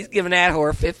 He's giving that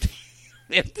whore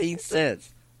 15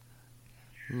 cents.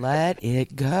 Let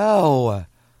it go.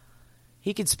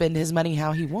 He can spend his money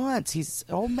how he wants. He's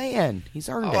old man. He's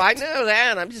earned it. Oh, I know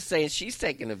that. I'm just saying she's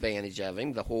taking advantage of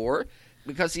him, the whore,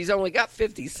 because he's only got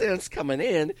 50 cents coming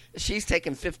in. She's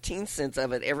taking 15 cents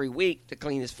of it every week to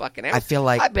clean his fucking house. I feel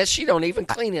like... I bet she don't even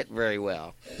clean it very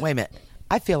well. Wait a minute.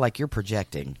 I feel like you're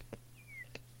projecting.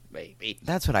 Maybe.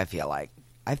 That's what I feel like.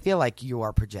 I feel like you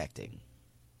are projecting.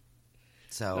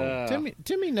 So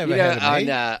Timmy never had a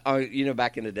mate.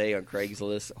 Back in the day on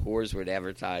Craigslist, whores would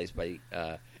advertise by...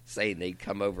 saying they'd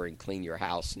come over and clean your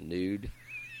house nude.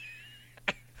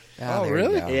 Oh,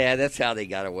 really? Yeah, that's how they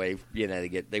got away.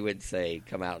 They wouldn't say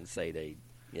come out and say they,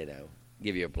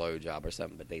 give you a blowjob or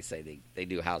something, but they say they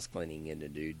do house cleaning in the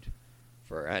nude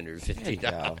for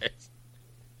 $150.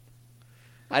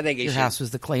 I think your house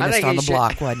was the cleanest on the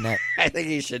block, wasn't it? I think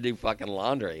he should do fucking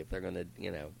laundry if they're going to,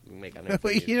 make a.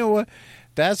 But you know what?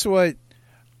 That's what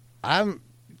I'm.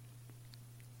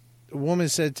 A woman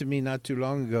said to me not too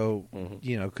long ago,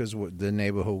 because the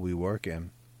neighborhood we work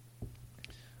in,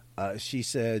 she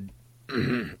said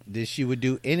that she would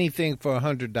do anything for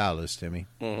 $100, Timmy.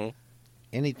 Mm-hmm.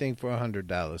 Anything for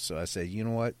 $100. So I said, you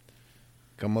know what?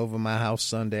 Come over my house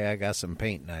Sunday. I got some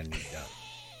painting I need done.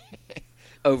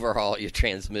 Overhaul your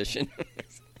transmission.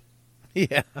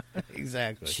 Yeah,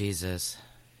 exactly. Jesus.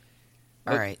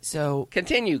 All right, so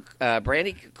continue,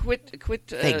 Brandy. Quit.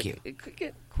 Thank you.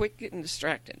 Quit getting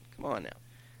distracted. Come on now.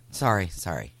 Sorry.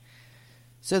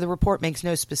 So the report makes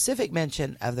no specific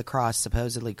mention of the cross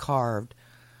supposedly carved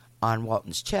on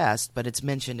Walton's chest, but it's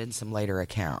mentioned in some later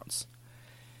accounts.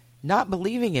 Not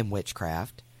believing in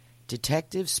witchcraft,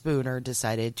 Detective Spooner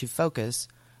decided to focus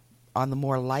on the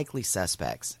more likely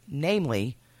suspects,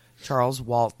 namely Charles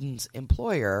Walton's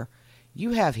employer.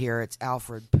 You have here it's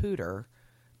Alfred Pooter,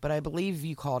 but I believe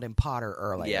you called him Potter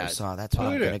earlier, so that's what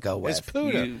I'm going to go with. It's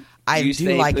Pooter. I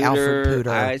do like Pooter, Alfred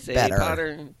Pooter I say better.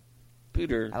 Potter.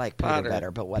 Pooter. I like Pooter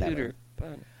better, but whatever.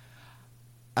 Potter.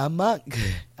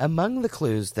 Among the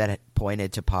clues that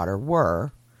pointed to Potter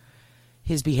were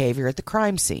his behavior at the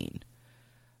crime scene.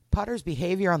 Potter's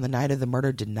behavior on the night of the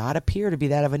murder did not appear to be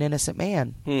that of an innocent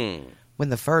man. When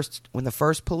the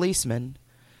first policeman,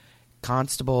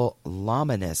 Constable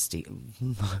Lomasny,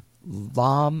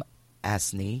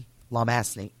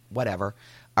 whatever,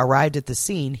 arrived at the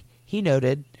scene, he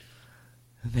noted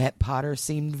that Potter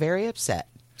seemed very upset.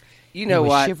 You know he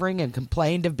was what? Shivering and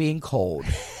complained of being cold.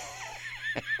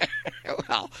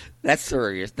 Well, that's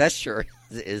serious. That sure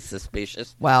is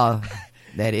suspicious. Well,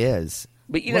 that is.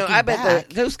 But I bet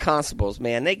those constables,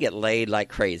 man, they get laid like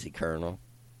crazy, Colonel.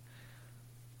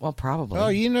 Well, probably.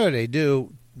 Oh, they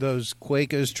do. Those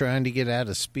Quakers trying to get out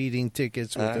of speeding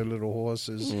tickets with their little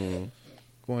horses.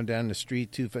 Going down the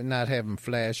street not having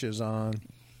flashers on.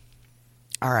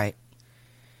 All right.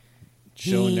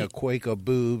 Showing their Quaker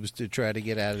boobs to try to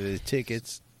get out of the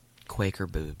tickets. Quaker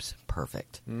boobs.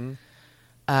 Perfect.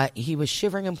 He was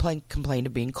shivering and complained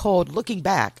of being cold. Looking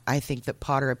back, I think that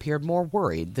Potter appeared more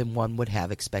worried than one would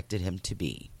have expected him to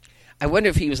be. I wonder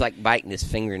if he was like biting his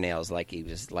fingernails like he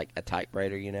was like a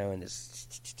typewriter, and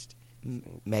his...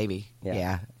 Maybe.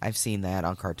 Yeah. I've seen that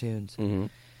on cartoons. Mm-hmm.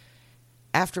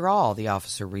 After all, the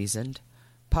officer reasoned,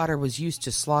 Potter was used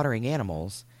to slaughtering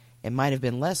animals and might have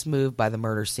been less moved by the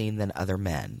murder scene than other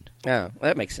men. Oh,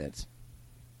 that makes sense.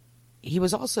 He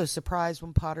was also surprised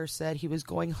when Potter said he was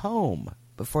going home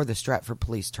before the Stratford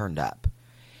police turned up.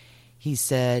 He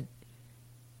said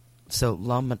So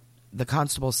the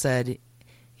constable said,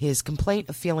 his complaint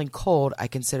of feeling cold I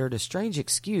considered a strange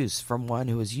excuse from one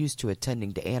who was used to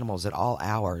attending to animals at all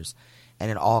hours and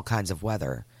in all kinds of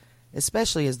weather,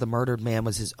 especially as the murdered man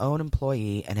was his own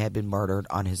employee and had been murdered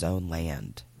on his own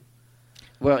land.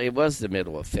 Well, it was the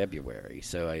middle of February,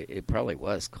 so it probably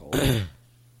was cold.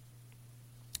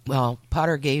 Well,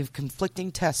 Potter gave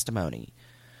conflicting testimony.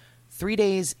 3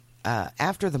 days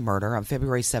after the murder, on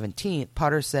February 17th,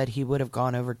 Potter said he would have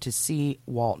gone over to see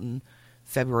Walton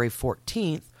February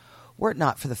 14th, were it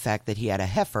not for the fact that he had a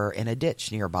heifer in a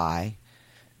ditch nearby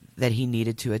that he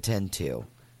needed to attend to.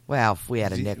 Well, if we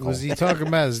had a nickel. Was he talking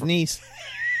about his niece?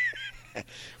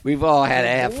 We've all had a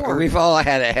heifer. We've all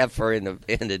had a heifer in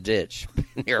the ditch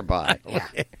nearby. Yeah.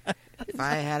 If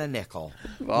I had a nickel.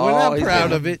 We're not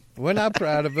proud of it. We're not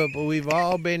proud of it, but we've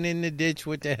all been in the ditch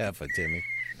with the heifer, Timmy.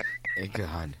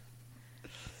 God.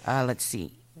 Let's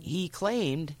see. He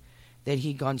claimed that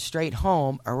he'd gone straight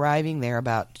home, arriving there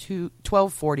about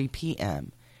 12:40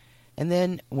 p.m., and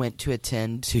then went to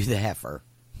attend to the heifer.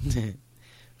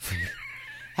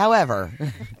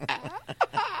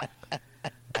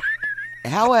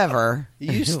 However,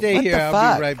 you stay here.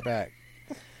 I'll be right back.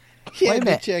 He Wait had a to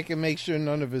minute. check and make sure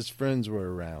none of his friends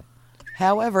were around.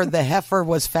 However, the heifer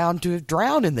was found to have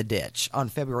drowned in the ditch on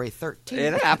February 13th.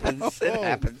 It happens. It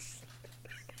happens.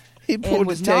 He pulled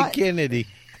was a Ted not- Kennedy.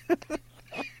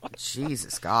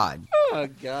 Jesus, God. Oh,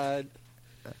 God.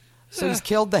 So he's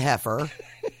killed the heifer.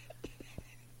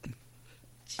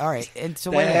 All right, and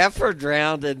so The wait a minute. heifer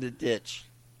drowned in the ditch.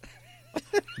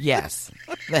 Yes,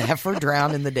 the heifer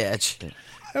drowned in the ditch.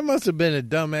 That must have been a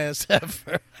dumbass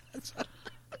heifer.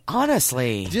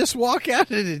 Honestly. Just walk out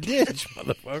of the ditch,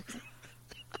 motherfucker.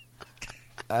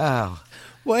 Oh.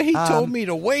 Well, he told me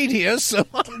to wait here, so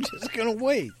I'm just going to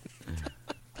wait.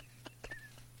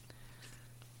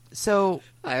 So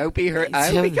I hope he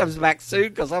comes back soon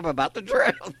because I'm about to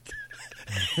drown.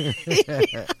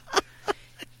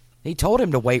 he told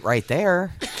him to wait right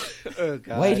there. Oh,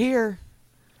 God. Wait here.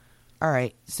 All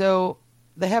right. So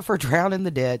the heifer drowned in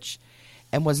the ditch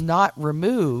and was not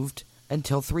removed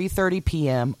until 3:30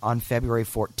 p.m. on February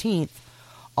 14th,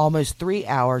 almost 3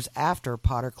 hours after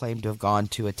Potter claimed to have gone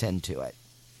to attend to it.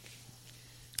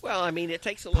 Well, I mean, it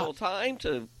takes a little time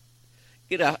to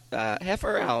get a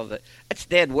heifer out of it. That's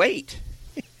dead weight.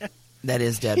 That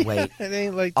is dead weight. It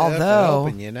ain't like the heifer Although,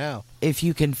 helping you now. if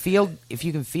you can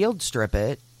field strip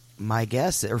it, my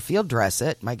guess, or field dress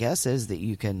it, my guess is that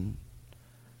you can,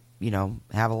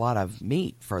 have a lot of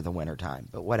meat for the wintertime,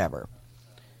 but whatever.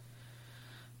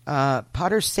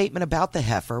 Potter's statement about the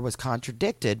heifer was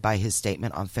contradicted by his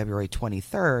statement on February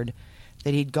 23rd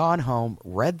that he'd gone home,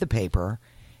 read the paper,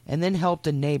 and then helped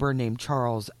a neighbor named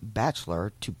Charles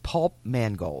Batchelor to pulp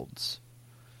mangolds.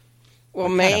 Well,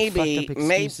 What kind of fucked up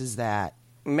excuse is that?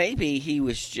 Maybe he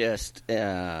was just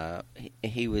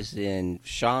he was in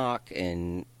shock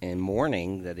and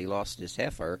mourning that he lost his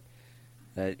heifer.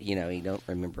 He don't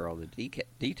remember all the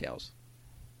details.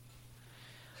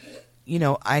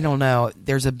 I don't know.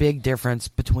 There's a big difference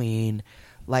between,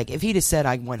 like, if he'd have said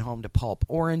I went home to pulp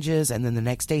oranges and then the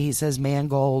next day he says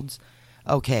mangolds,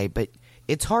 okay, but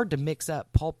it's hard to mix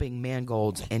up pulping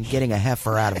mangolds and getting a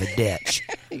heifer out of a ditch.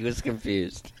 He was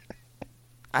confused.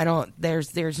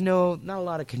 There's not a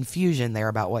lot of confusion there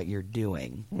about what you're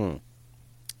doing.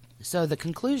 So the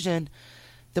conclusion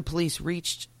the police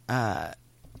reached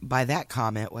by that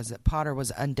comment was that Potter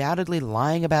was undoubtedly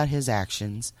lying about his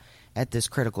actions at this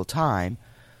critical time,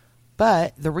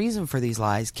 but the reason for these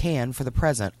lies can, for the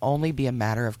present, only be a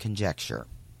matter of conjecture.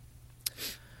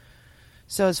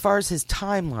 So as far as his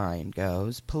timeline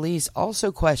goes, police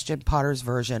also questioned Potter's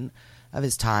version of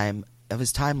his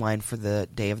timeline for the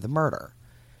day of the murder.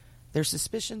 Their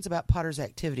suspicions about Potter's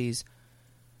activities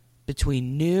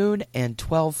between noon and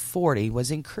 12:40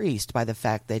 was increased by the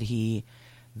fact that he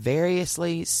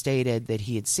variously stated that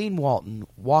he had seen Walton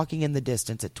walking in the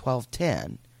distance at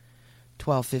 12:10,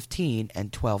 12:15,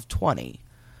 and 12:20,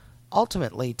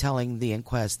 ultimately telling the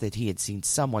inquest that he had seen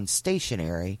someone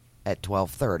stationary at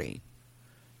 12:30.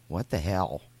 What the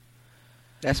hell?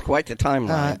 That's quite the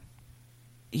timeline.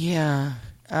 Yeah.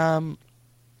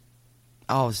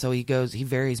 So he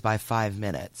varies by 5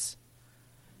 minutes.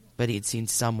 But he'd seen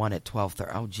someone at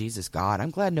 12:30. Oh, Jesus God.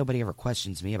 I'm glad nobody ever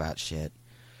questions me about shit.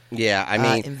 Yeah, I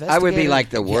mean, I would be like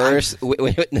the worst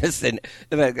witness. And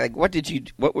like, what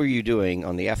were you doing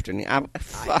on the afternoon?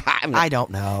 I don't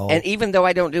know. And even though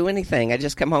I don't do anything, I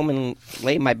just come home and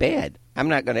lay in my bed. I'm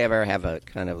not going to ever have a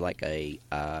kind of like a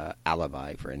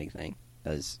alibi for anything.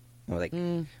 What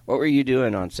were you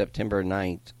doing on September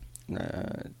 9th,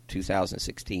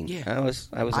 2016? Yeah. I was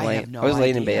I laying have no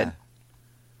laying in idea. bed.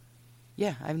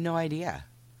 Yeah, I have no idea.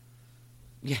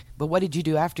 Yeah, but what did you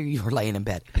do after you were laying in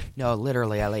bed? No,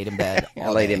 literally, I laid in bed. I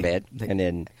laid in bed, and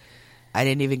then I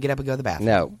didn't even get up and go to the bathroom.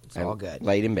 No, it's all good.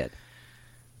 Laid in bed.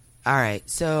 All right,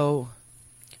 so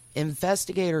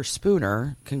investigator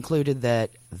Spooner concluded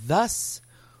that thus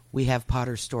we have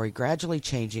Potter's story gradually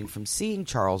changing from seeing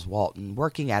Charles Walton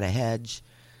working at hedge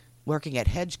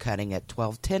cutting at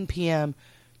 12:10 p.m.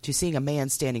 to seeing a man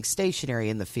standing stationary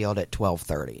in the field at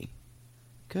 12:30.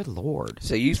 Good Lord!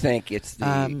 So you think it's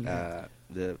the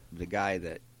guy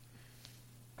that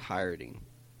hired him?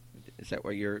 Is that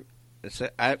what you're?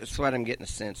 That's what I'm getting a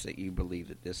sense that you believe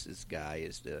that this guy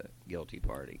is the guilty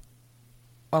party.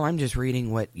 Well, I'm just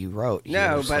reading what you wrote. No,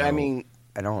 here, but so I mean,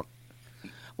 I don't.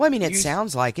 Well, I mean, it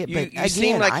sounds like it, but you again,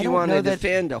 seem like I you don't want know to that,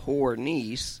 defend a whore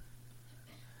niece.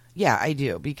 Yeah, I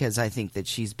do, because I think that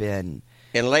she's been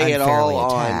and lay it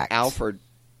all attacked. on Alfred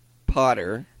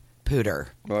Potter, Pooter,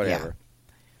 whatever. Yeah.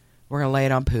 We're gonna lay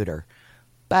it on Pooter,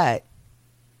 but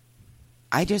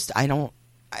I don't.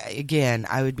 Again,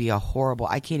 I would be a horrible.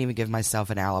 I can't even give myself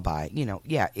an alibi. You know,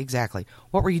 yeah, exactly.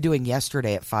 What were you doing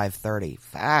yesterday at 5:30?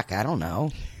 Fuck, I don't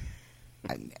know.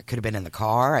 I could have been in the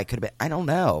car. I could have been. I don't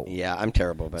know. Yeah, I'm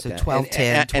terrible about that.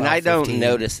 12:10, and I don't 12:15.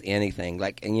 notice anything.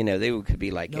 Like, and they could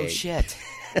be like no shit.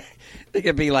 They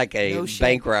could be like a No shit.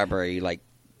 bank robbery, like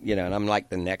and I'm like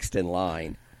the next in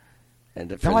line. And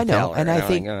No, I know, and I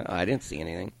think I didn't see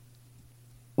anything.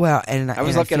 Well, and I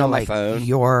was and looking feel on my like phone.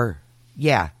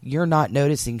 You're not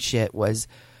noticing shit was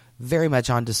very much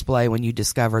on display when you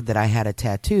discovered that I had a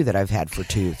tattoo that I've had for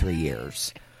 2-3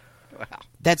 years. Wow.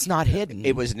 That's not hidden.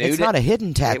 It was new. It's not a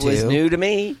hidden tattoo. It was new to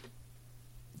me.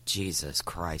 Jesus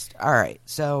Christ. All right,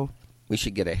 so we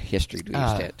should get a history to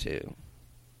his tattoo.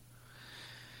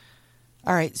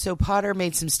 All right, so Potter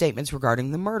made some statements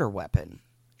regarding the murder weapon.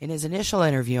 In his initial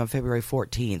interview on February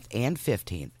 14th and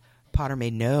 15th, Potter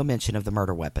made no mention of the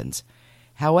murder weapons.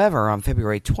 However, on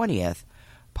February 20th,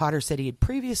 Potter said he had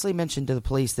previously mentioned to the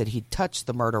police that he'd touched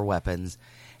the murder weapons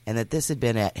and that this had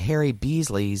been at Harry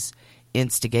Beasley's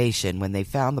instigation when they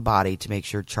found the body to make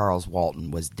sure Charles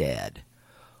Walton was dead.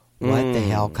 What the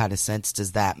hell kind of sense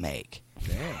does that make?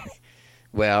 Damn.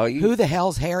 Well, who the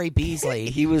hell's Harry Beasley?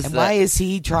 He was. And why is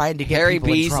he trying to get Harry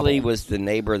people in trouble? Beasley was the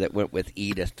neighbor that went with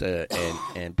Edith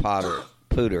and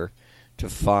Pooter to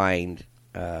find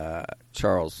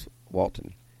Charles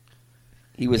Walton.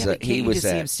 He was. Yeah, He was.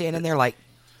 Just see him standing there like,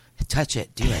 touch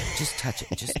it, do it, just touch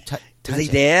it, just touch Is he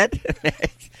it. dead?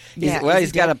 Yeah,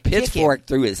 he's got a pitchfork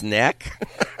through his neck.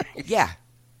 Yeah,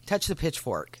 touch the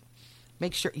pitchfork.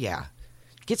 Make sure. Yeah,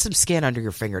 get some skin under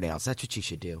your fingernails. That's what you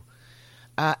should do.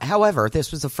 However, this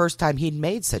was the first time he'd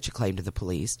made such a claim to the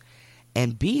police,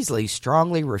 and Beasley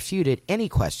strongly refuted any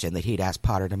question that he'd asked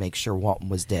Potter to make sure Walton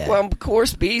was dead. Well, of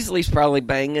course, Beasley's probably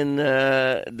banging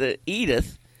the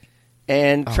Edith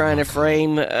and trying to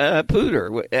frame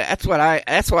Pooter. That's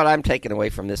what I'm taking away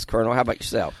from this, Colonel. How about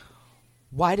yourself?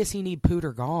 Why does he need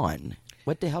Pooter gone?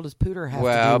 What the hell does Pooter have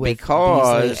to do with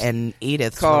because Beasley and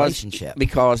Edith's relationship?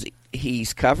 Because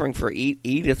he's covering for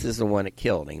Edith is the one that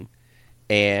killed him.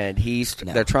 And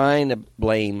they're trying to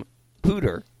blame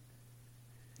Pooter,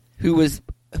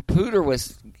 Pooter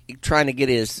was trying to get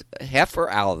his heifer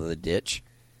out of the ditch.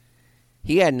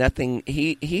 He had nothing.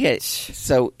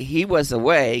 So he was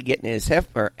away getting his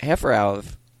heifer out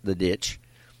of the ditch,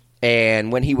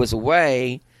 and when he was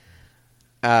away,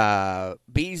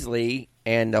 Beasley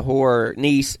and the whore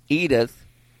niece Edith,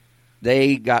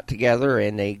 they got together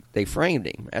and they framed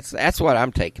him. That's what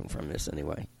I'm taking from this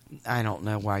anyway. I don't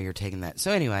know why you're taking that.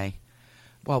 So anyway,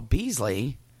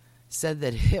 Beasley said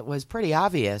that it was pretty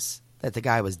obvious that the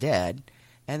guy was dead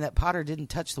and that Potter didn't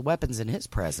touch the weapons in his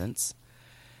presence.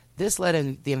 This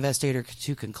led the investigator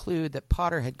to conclude that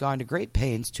Potter had gone to great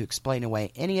pains to explain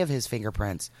away any of his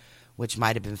fingerprints which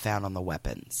might have been found on the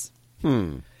weapons.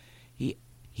 He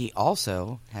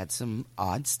also had some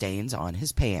odd stains on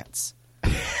his pants.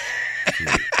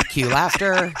 Cue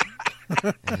laughter.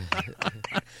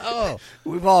 Oh,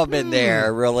 we've all been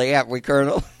there, really, haven't we,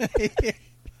 Colonel?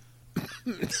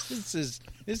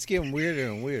 It's getting weirder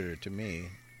and weirder to me.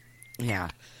 Yeah.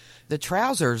 The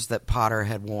trousers that Potter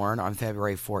had worn on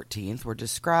February 14th were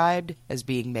described as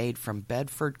being made from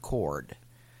Bedford cord.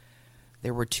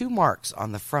 There were 2 marks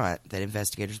on the front that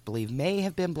investigators believe may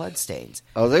have been bloodstains.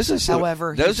 Oh, those are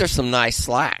some nice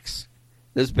slacks.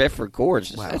 Those Bedford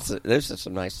cords. Wow. Those are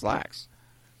some nice slacks.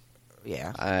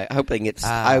 Yeah. I hope they can get.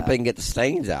 I hope they can get the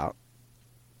stains out.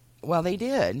 Well, they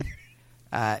did.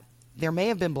 There may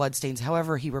have been bloodstains.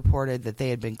 However, he reported that they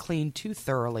had been cleaned too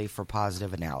thoroughly for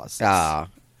positive analysis. Yeah.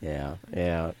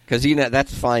 Because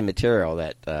that's fine material.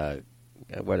 That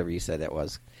whatever you said that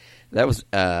was. That was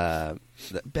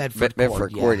Bedford Bedford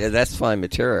cord, cord. yeah. Yeah, that's fine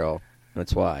material.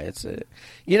 That's why it's a.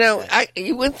 You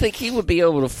wouldn't think he would be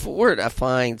able to afford a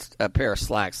pair of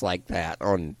slacks like that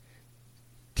on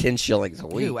 10 shillings a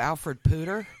week. Who, Alfred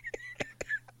Pooter?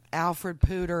 Alfred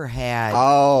Pooter had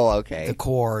okay. the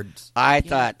cords. I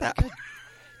thought that.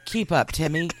 Keep up,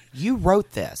 Timmy. You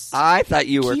wrote this. I thought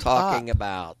you were Keep talking up.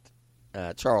 about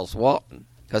Charles Walton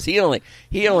because he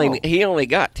only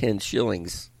got 10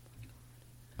 shillings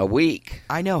a week.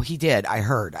 I know he did. I've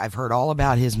heard all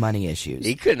about his money issues.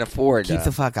 He couldn't afford. Keep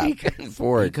the fuck up. He couldn't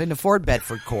afford. He couldn't afford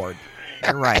Bedford cord.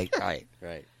 You're right.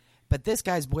 Right. But this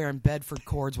guy's wearing Bedford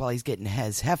cords while he's getting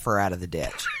his heifer out of the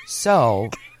ditch. So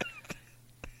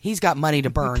he's got money to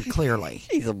burn. Clearly,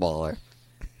 He's a baller.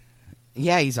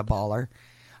 yeah, he's a baller.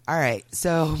 All right.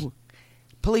 So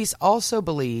police also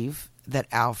believe that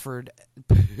Alfred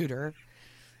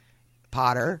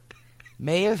Potter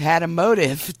may have had a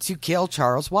motive to kill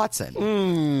Charles Watson.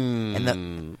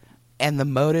 And the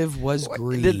motive was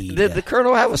greed. Did the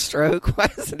Colonel have a stroke? Why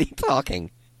isn't he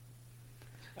talking?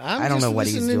 I don't know what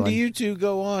he's listening to doing. you two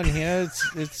go on here.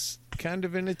 It's kind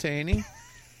of entertaining.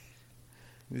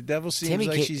 The devil seems Timmy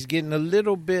like can't- she's getting a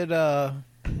little bit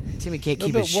Timmy can't a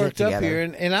keep little his bit shit worked up together.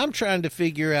 here, and I'm trying to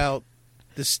figure out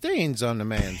the stains on the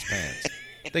man's pants.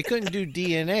 They couldn't do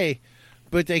DNA,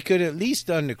 but they could at least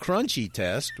done the crunchy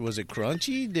test. Was it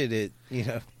crunchy? Did it,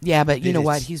 Yeah, but you Did know it-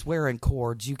 what? He's wearing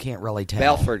cords. You can't really tell.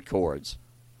 Belford cords.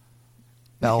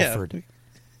 Belford.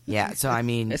 Yeah, so I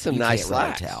mean, That's some you nice can't really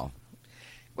slacks. tell.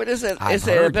 What is it? I've Is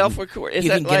it a heard Belford cord? Is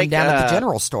you that can get like them down at the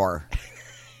general store.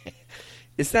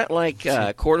 Is that like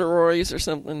corduroys or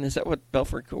something? Is that what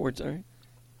Belford cords are?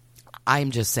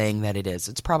 I'm just saying that it is.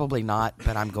 It's probably not,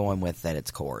 but I'm going with that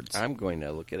it's cords. I'm going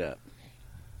to look it up.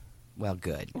 Well,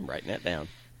 good. I'm writing that down.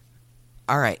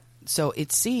 All right. So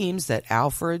it seems that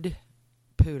Alfred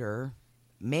Pooter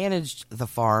managed the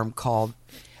farm called,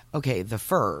 the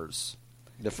Firs.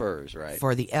 The furs, right?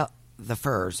 For the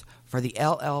Firs for the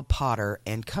L.L. Potter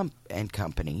and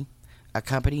Company, a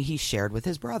company he shared with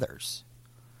his brothers.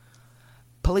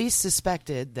 Police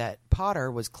suspected that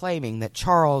Potter was claiming that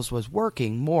Charles was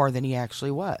working more than he actually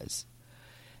was.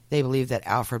 They believed that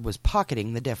Alfred was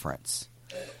pocketing the difference.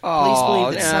 Police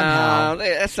believe that somehow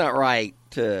that's not right.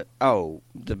 To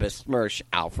besmirch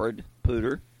Alfred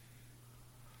Pooter.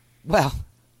 Well,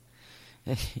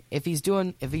 if he's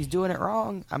doing it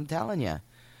wrong, I'm telling you.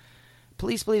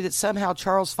 Police believe that somehow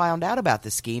Charles found out about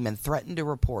the scheme and threatened to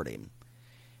report him.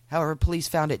 However, police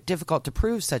found it difficult to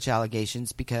prove such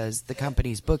allegations because the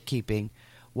company's bookkeeping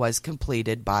was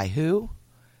completed by who?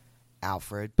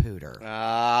 Alfred Pooter.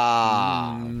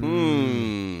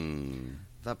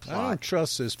 The The I plot don't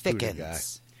trust this Pooter guy.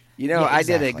 thickens. Yeah, I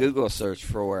did a exactly. Google search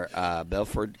for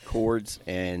Belford cords,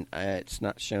 and it's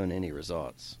not showing any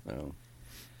results. So.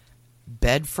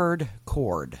 Bedford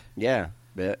cord. Yeah,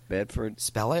 Bedford.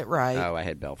 Spell it right. Oh, I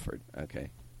had Belford. Okay.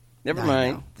 Never I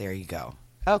mind. know. There you go.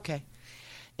 Okay.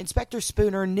 Inspector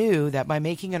Spooner knew that by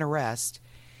making an arrest,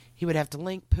 he would have to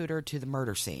link Pooter to the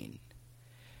murder scene.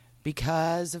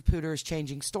 Because of Pooter's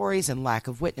changing stories and lack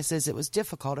of witnesses, it was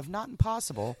difficult, if not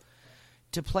impossible,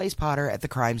 to place Potter at the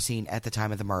crime scene at the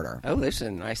time of the murder. Oh, those are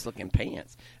nice looking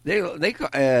pants. They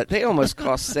almost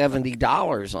cost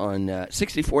 $70 on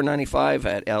 $64.95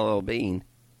 at LL Bean.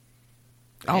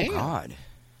 Oh, Damn. God.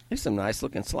 There's some nice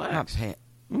looking Not slacks.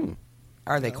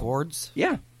 Are they cords?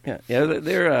 Yeah.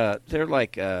 They're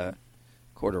like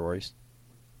corduroys.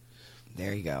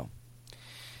 There you go.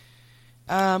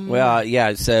 Well,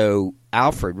 yeah. So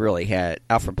Alfred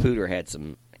Pooter had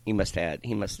some. He must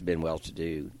have been well to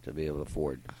do to be able to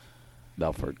afford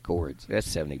Belford cords. That's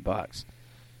 $70.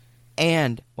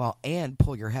 And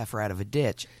pull your heifer out of a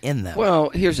ditch in them. Well,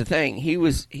 here's the thing. He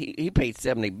paid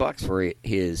 $70 for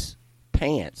his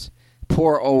pants.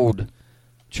 Poor old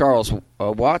Charles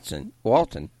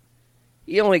Walton.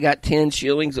 He only got 10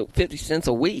 shillings, 50 cents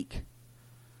a week.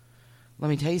 Let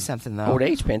me tell you something, though. Old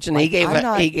age pension. Like, he gave I'm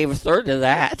not- he gave a third of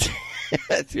that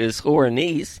to his whore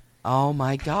niece. Oh,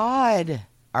 my God.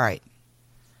 All right.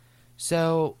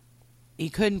 So he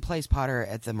couldn't place Potter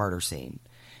at the murder scene.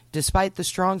 Despite the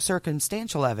strong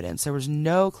circumstantial evidence, there was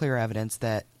no clear evidence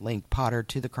that linked Potter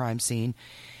to the crime scene.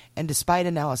 And despite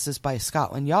analysis by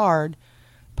Scotland Yard,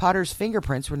 Potter's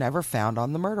fingerprints were never found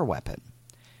on the murder weapon.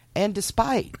 And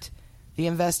despite the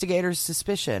investigators'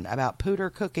 suspicion about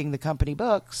Pooter cooking the company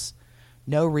books,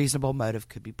 no reasonable motive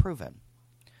could be proven.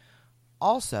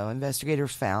 Also,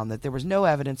 investigators found that there was no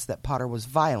evidence that Potter was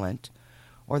violent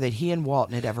or that he and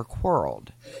Walton had ever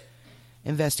quarreled.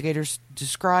 Investigators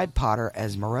described Potter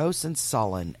as morose and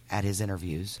sullen at his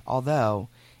interviews, although,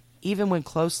 even when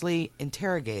closely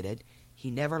interrogated, he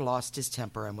never lost his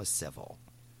temper and was civil.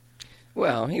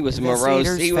 Well, he was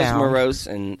morose. He was morose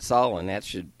and sullen. That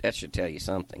should tell you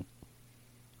something.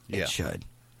 It should.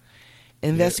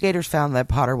 Investigators found that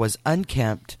Potter was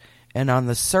unkempt and on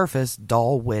the surface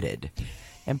dull-witted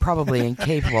and probably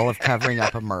incapable of covering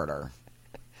up a murder.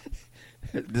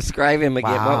 Describe him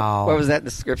again. Wow. What was that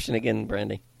description again,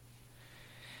 Brandy?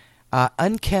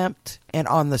 Unkempt and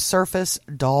on the surface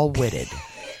dull-witted.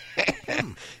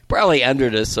 Probably under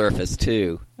the surface,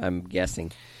 too, I'm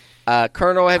guessing.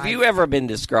 Colonel, have you ever been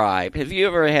described? Have you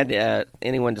ever had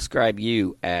anyone describe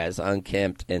you as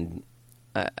unkempt and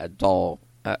dull,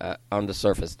 on the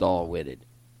surface, dull-witted?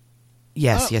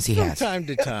 Yes, he has. From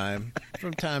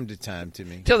time to time to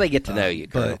me. Until they get to know you,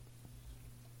 Colonel.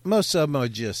 But most of them are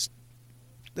just...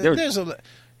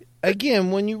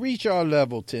 Again, when you reach our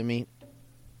level, Timmy,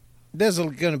 there's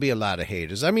going to be a lot of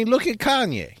haters. I mean, look at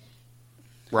Kanye.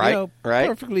 Right, right.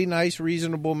 Perfectly nice,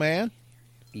 reasonable man.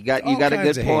 You got a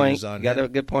good point. You got a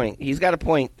good point. He's got a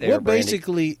point there, Brandy.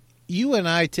 Basically, you and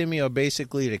I, Timmy, are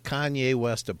basically the Kanye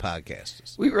West of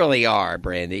podcasters. We really are,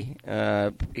 Brandy.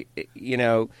 You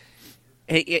know,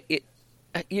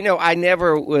 I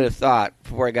never would have thought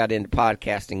before I got into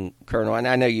podcasting, Colonel, and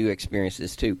I know you experienced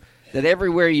this too, that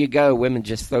everywhere you go, women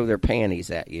just throw their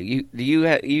panties at you. Do you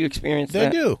experience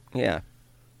that? They do. Yeah,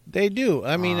 they do.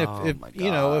 I mean, if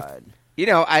you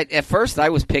know, at first I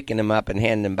was picking them up and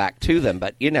handing them back to them,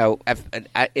 but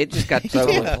it just got so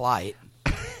polite.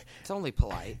 It's only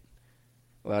polite.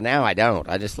 Well, now I don't.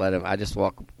 I just let them. I just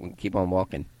keep on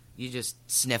walking. You just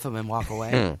sniff them and walk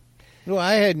away. Well,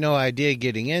 I had no idea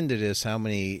getting into this how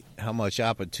much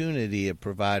opportunity it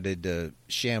provided to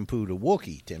shampoo the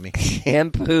Wookiee, Timmy.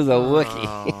 Shampoo the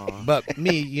Wookiee. But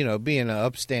me, being an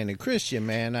upstanding Christian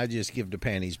man, I just give the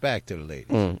panties back to the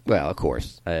ladies. Well, of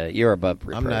course, you're above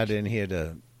reproach. I'm not in here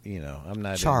to, I'm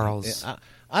not. Charles.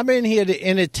 I'm in here to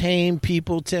entertain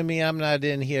people, Timmy. I'm not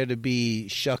in here to be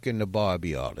shucking the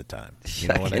Barbie all the time. You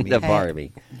know what I mean? The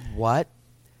Barbie. What?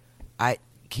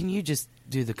 Can you just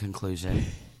do the conclusion?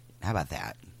 How about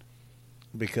that?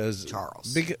 Because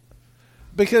Charles.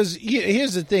 Because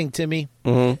here's the thing, Timmy.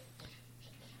 Mm-hmm.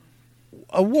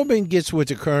 A woman gets with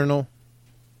a colonel.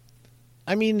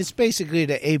 I mean, it's basically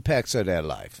the apex of their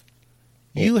life.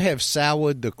 Yeah. You have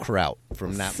soured the kraut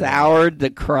from that. Soured the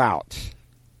kraut.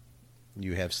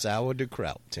 You have soured the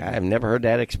kraut, Timmy. I've never heard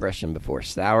that expression before.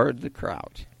 Soured the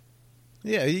kraut.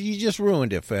 Yeah, you just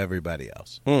ruined it for everybody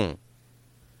else.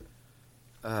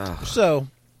 So,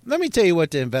 let me tell you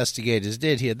what the investigators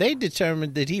did here. They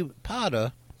determined that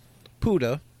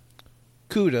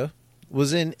Kuda,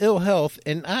 was in ill health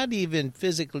and not even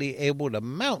physically able to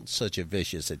mount such a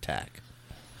vicious attack.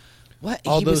 What?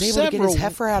 He was able to get his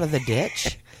heifer out of the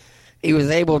ditch? He was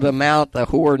able to mount the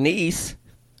whore niece.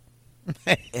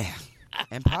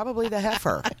 And probably the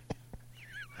heifer.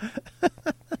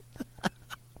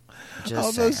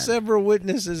 Although several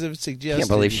witnesses have suggested... I can't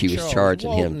believe she was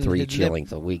charging him 3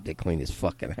 shillings a week to clean his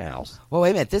fucking house. Well,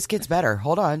 wait a minute. This gets better.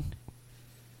 Hold on.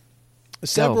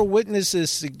 Several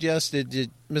witnesses suggested that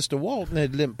Mr. Walton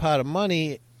had lent Potter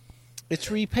money.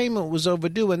 Its repayment was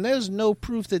overdue, and there's no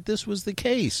proof that this was the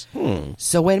case.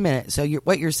 So wait a minute. So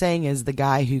what you're saying is the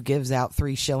guy who gives out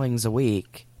 3 shillings a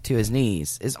week to his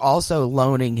niece is also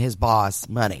loaning his boss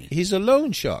money. He's a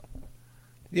loan shark.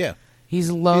 Yeah. He's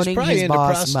loaning his boss money. He's probably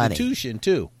into prostitution,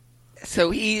 too.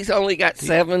 So he's only got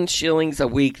 7 shillings a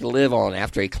week to live on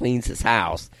after he cleans his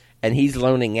house, and he's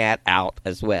loaning that out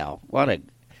as well. What a...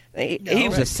 He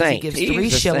was a saint. He gives 3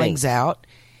 shillings out.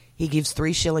 He gives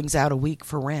 3 shillings out a week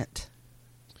for rent.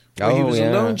 Well, he was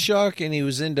a loan shark, and he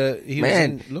was into...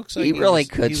 looks like he really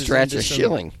could stretch a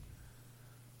shilling.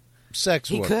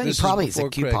 Sex work. He could. He probably is a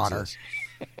couponer.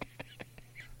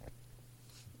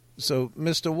 So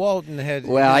Mr. Walton had...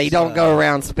 Well, he don't go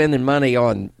around spending money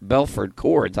on Belford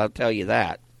cords, I'll tell you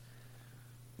that.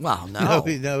 Well, no.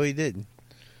 No, he didn't.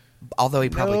 Although he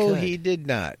probably could. No, he did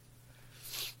not.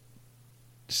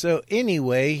 So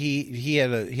anyway, he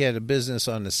had a business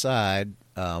on the side,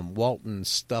 Walton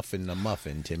Stuffing the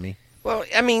Muffin, Timmy. Well,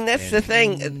 I mean, that's the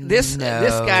thing. This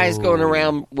guy's going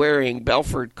around wearing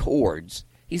Belford cords.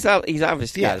 He's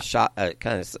obviously got a shop,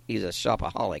 he's a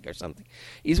shopaholic or something.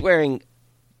 He's wearing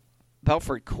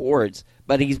Belford cords,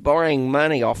 but he's borrowing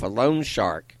money off a loan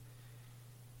shark.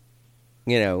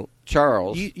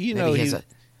 Charles.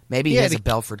 Maybe he has a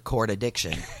Belford cord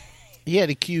addiction. He had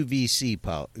a QVC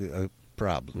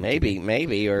problem. Maybe,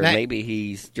 maybe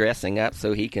he's dressing up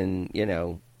so he can,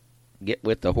 get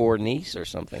with the whore niece or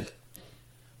something.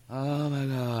 Oh my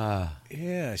God!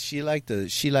 Yeah, she liked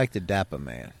the dapper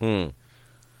man.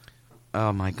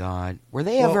 Oh my God! Were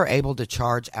they ever able to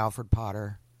charge Alfred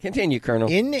Potter Continue, Colonel.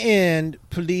 In the end,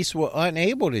 police were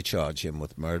unable to charge him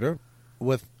with murder.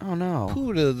 With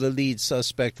Puda, the lead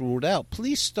suspect, ruled out,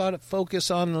 police started focus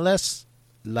on less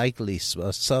likely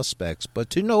suspects,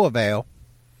 but to no avail.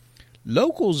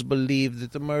 Locals believe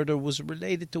that the murder was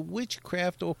related to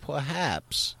witchcraft or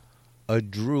perhaps a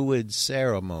druid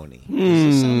ceremony.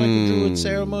 Does it sound like a druid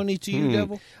ceremony to you,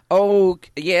 Devil? Oh,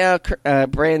 yeah,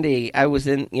 Brandy. I was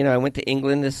I went to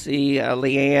England to see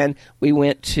Leanne. We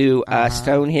went to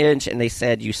Stonehenge, and they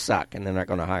said, you suck, and they're not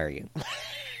going to hire you.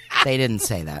 They didn't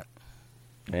say that.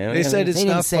 They said it's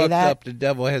not fucked up. The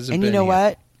devil hasn't been here. And you know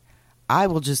what?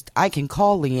 I can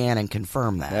call Leanne and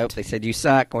confirm that. Nope, they said, you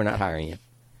suck, we're not hiring you.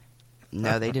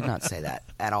 No, they did not say that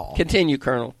at all. Continue,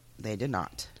 Colonel. They did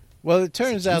not. Well, it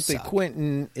turns out that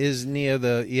Quentin is near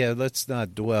the... Yeah, let's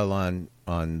not dwell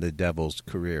on the devil's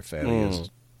career failures.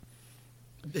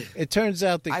 It turns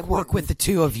out that... I work with the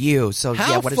two of you, so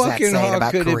what does that say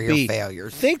about career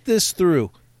failures? Think this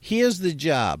through. Here's the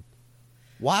job.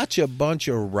 Watch a bunch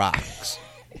of rocks.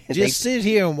 Just sit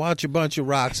here and watch a bunch of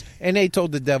rocks, and they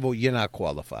told the devil, you're not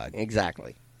qualified.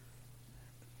 Exactly.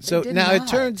 So now it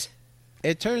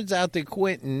turns out that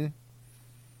Quentin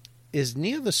is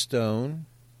near the stone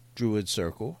druid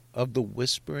circle of the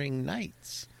Whispering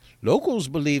Knights. Locals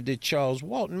believe that Charles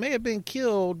Walton may have been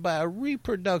killed by a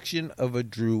reproduction of a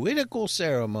druidical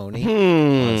ceremony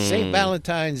on St.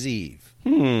 Valentine's Eve.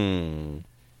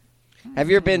 Have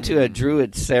you ever been to a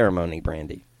druid ceremony,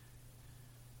 Brandy?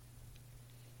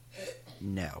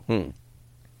 No.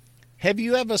 Have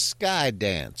you ever sky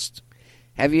danced?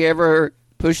 Have you ever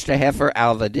pushed a heifer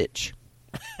out of a ditch?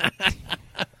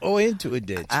 Or into a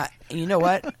ditch? You know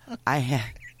what? I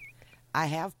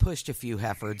have pushed a few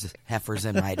heifers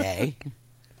in my day.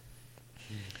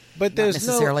 But there's not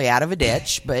necessarily out of a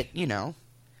ditch, but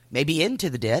maybe into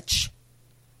the ditch.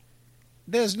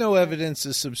 There's no evidence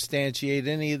to substantiate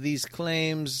any of these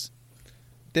claims.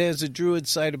 There's a druid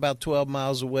site about 12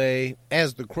 miles away,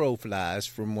 as the crow flies,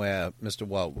 from where Mr.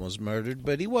 Walton was murdered.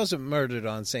 But he wasn't murdered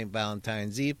on St.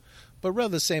 Valentine's Eve, but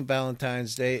rather St.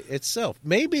 Valentine's Day itself.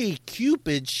 Maybe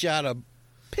Cupid shot a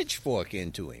pitchfork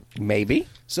into him. Maybe.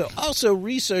 So also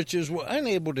researchers were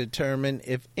unable to determine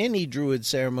if any druid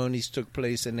ceremonies took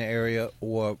place in the area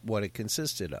or what it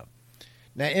consisted of.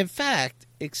 Now, in fact,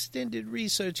 extended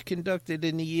research conducted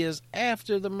in the years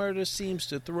after the murder seems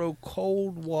to throw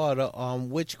cold water on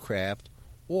witchcraft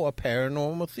or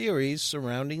paranormal theories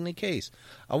surrounding the case.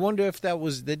 I wonder if that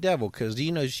was the devil, because,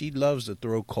 she loves to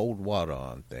throw cold water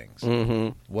on things. Mm-hmm.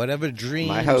 Whatever dreams,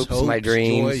 my hopes, my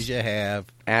dreams, joys you have.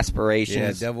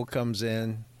 Aspirations. Yeah, devil comes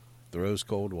in, throws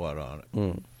cold water on it.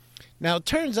 Now, it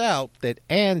turns out that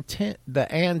the Ann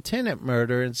Tennant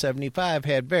murder in 1975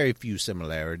 had very few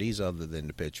similarities other than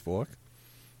the pitchfork.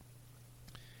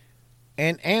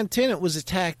 And Ann Tennant was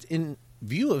attacked in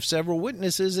view of several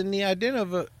witnesses, and the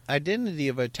identity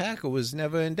of her attacker was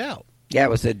never in doubt. Yeah,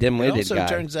 it was a dim-witted guy. It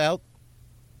also turns out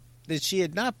that she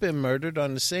had not been murdered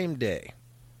on the same day.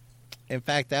 In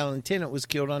fact, Alan Tennant was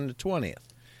killed on the 20th.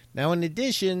 Now, in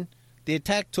addition, the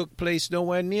attack took place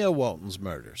nowhere near Walton's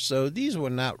murder, so these were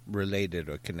not related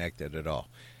or connected at all.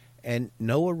 And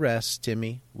no arrest,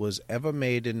 Timmy, was ever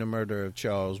made in the murder of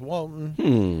Charles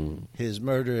Walton. His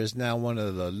murder is now one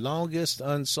of the longest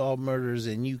unsolved murders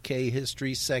in UK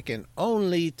history, second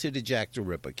only to the Jack the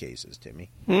Ripper cases,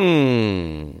 Timmy.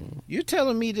 You're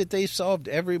telling me that they solved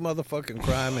every motherfucking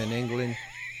crime in England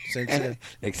since then?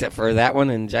 Except for that one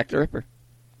and Jack the Ripper.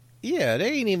 Yeah,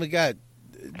 they ain't even got...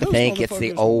 I think it's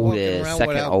the oldest,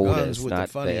 second oldest,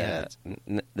 not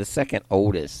the second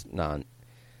oldest unsolved.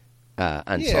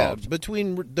 Yeah,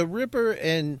 between the Ripper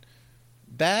and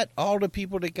that, all the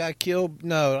people that got killed.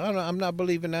 No, I'm not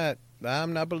believing that.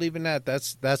 I'm not believing that.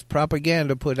 That's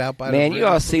propaganda put out by. Man, you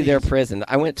all see their prison.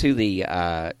 I went to the.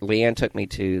 Leanne took me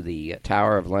to the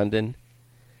Tower of London,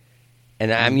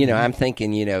 and I'm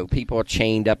thinking, people are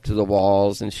chained up to the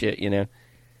walls and shit.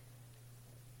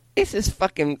 It's this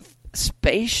fucking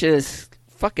spacious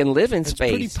fucking living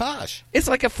space. It's pretty posh. It's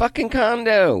like a fucking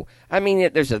condo. I mean,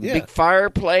 there's a big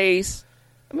fireplace.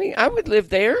 I mean, I would live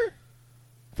there.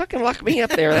 Fucking lock me up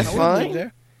there. That's fine. Live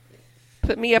there.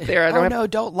 Put me up there.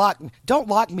 Don't lock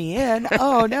me in.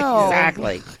 Oh no.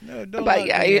 Exactly. No, don't. But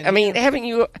I mean,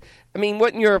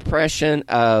 wasn't your impression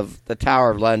of the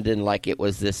Tower of London like it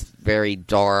was this very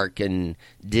dark and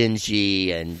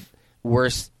dingy and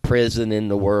worst prison in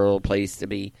the world place to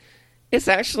be? It's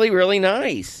actually really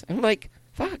nice. I'm like,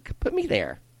 fuck, put me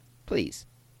there, please.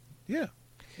 Yeah,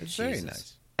 it's very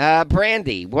nice.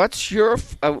 Brandy, what's your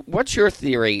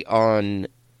theory on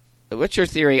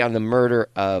the murder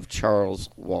of Charles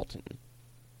Walton?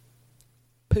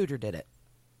 Pooter did it.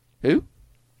 Who?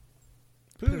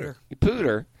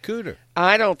 Pooter. Cooter.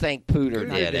 I don't think Pooter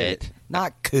did it.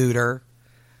 Not Cooter.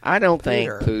 I don't think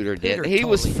Pooter did it. He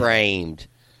was framed.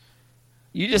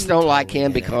 You just don't like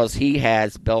him because he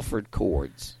has Belford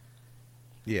cords.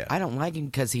 Yeah. I don't like him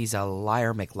because he's a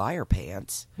liar McLiar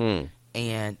pants.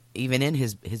 And even in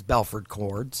his Belford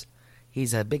cords,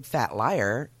 he's a big fat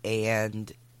liar,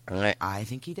 and I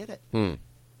think he did it.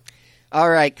 All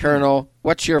right, Colonel,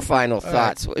 what's your final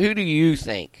thoughts? Right. Who do you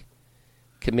think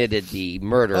committed the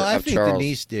murder of Charles? I think the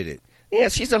niece did it. Yeah,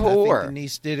 she's a whore. I think the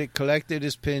niece did it, collected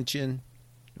his pension,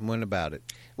 and went about it.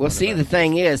 Well, the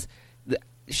thing is,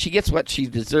 she gets what she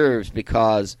deserves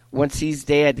because once he's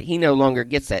dead, he no longer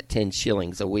gets that 10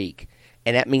 shillings a week.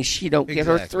 And that means she don't get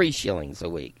her 3 shillings a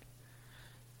week.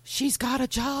 She's got a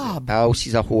job. Oh,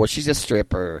 she's a whore. She's a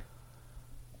stripper.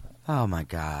 Oh, my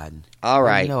God. All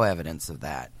right. There's no evidence of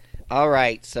that. All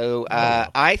right. So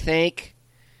I think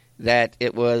that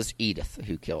it was Edith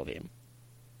who killed him.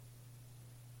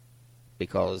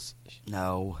 Because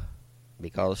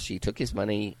she took his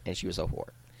money and she was a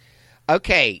whore.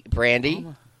 Okay, Brandy.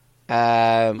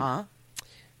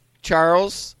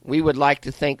 Charles, we would like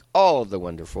to thank all of the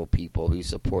wonderful people who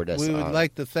support us. We would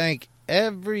like to thank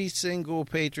every single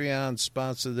Patreon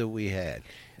sponsor that we had.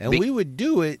 And we would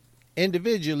do it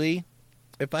individually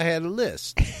if I had a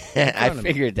list. I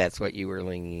figured that's what you were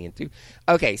leaning into.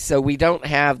 Okay, so we don't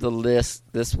have the list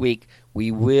this week.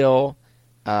 We will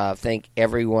thank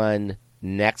everyone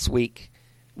next week.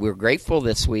 We're grateful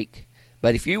this week.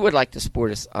 But if you would like to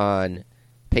support us on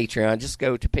Patreon, just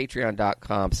go to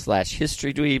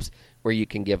patreon.com/historydweebs, where you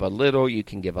can give a little, you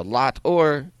can give a lot,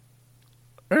 or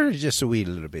just a wee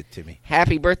little bit, Timmy.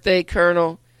 Happy birthday,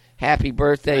 Colonel. Happy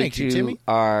birthday Thank you, Timmy.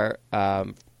 our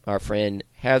friend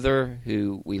Heather,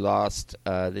 who we lost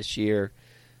this year,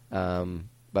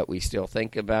 but we still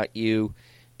think about you.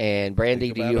 And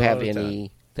Brandy, do you have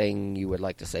anything you would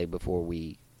like to say before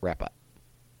we wrap up?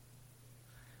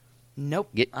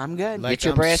 Nope, I'm good. Get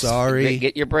your breasts. Sorry.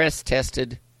 Get your breasts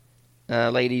tested,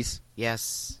 ladies.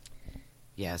 Yes.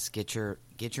 Get your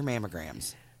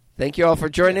mammograms. Thank you all for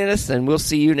joining us, and we'll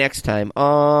see you next time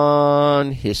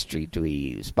on History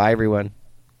Dweebs. Bye, everyone.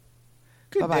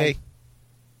 Good day.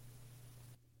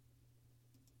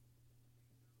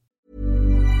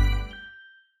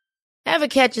 Ever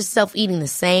catch yourself eating the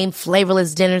same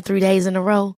flavorless dinner 3 days in a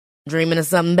row? Dreaming of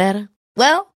something better?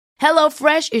 Well,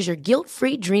 HelloFresh is your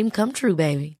guilt-free dream come true,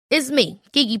 baby. It's me,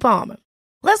 Keke Palmer.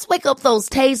 Let's wake up those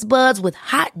taste buds with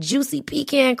hot, juicy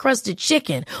pecan-crusted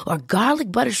chicken or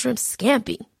garlic butter shrimp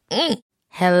scampi.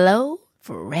 Hello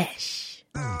Fresh.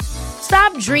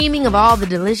 Stop dreaming of all the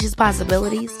delicious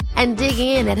possibilities and dig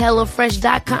in at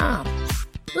HelloFresh.com.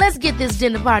 Let's get this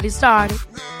dinner party started.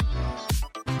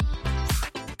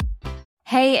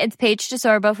 Hey, it's Paige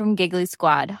DeSorbo from Giggly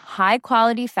Squad. High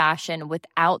quality fashion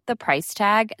without the price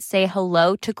tag. Say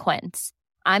hello to Quince.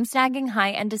 I'm snagging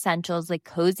high-end essentials like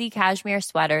cozy cashmere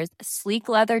sweaters, sleek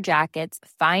leather jackets,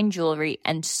 fine jewelry,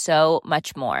 and so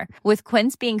much more. With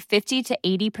Quince being 50 to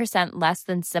 80% less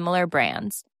than similar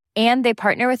brands. And they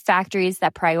partner with factories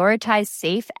that prioritize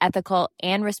safe, ethical,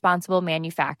 and responsible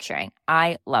manufacturing.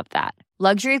 I love that.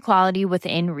 Luxury quality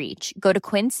within reach. Go to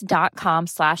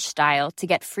quince.com/style to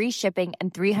get free shipping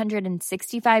and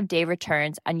 365-day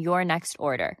returns on your next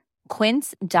order.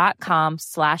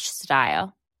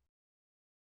 Quince.com/style.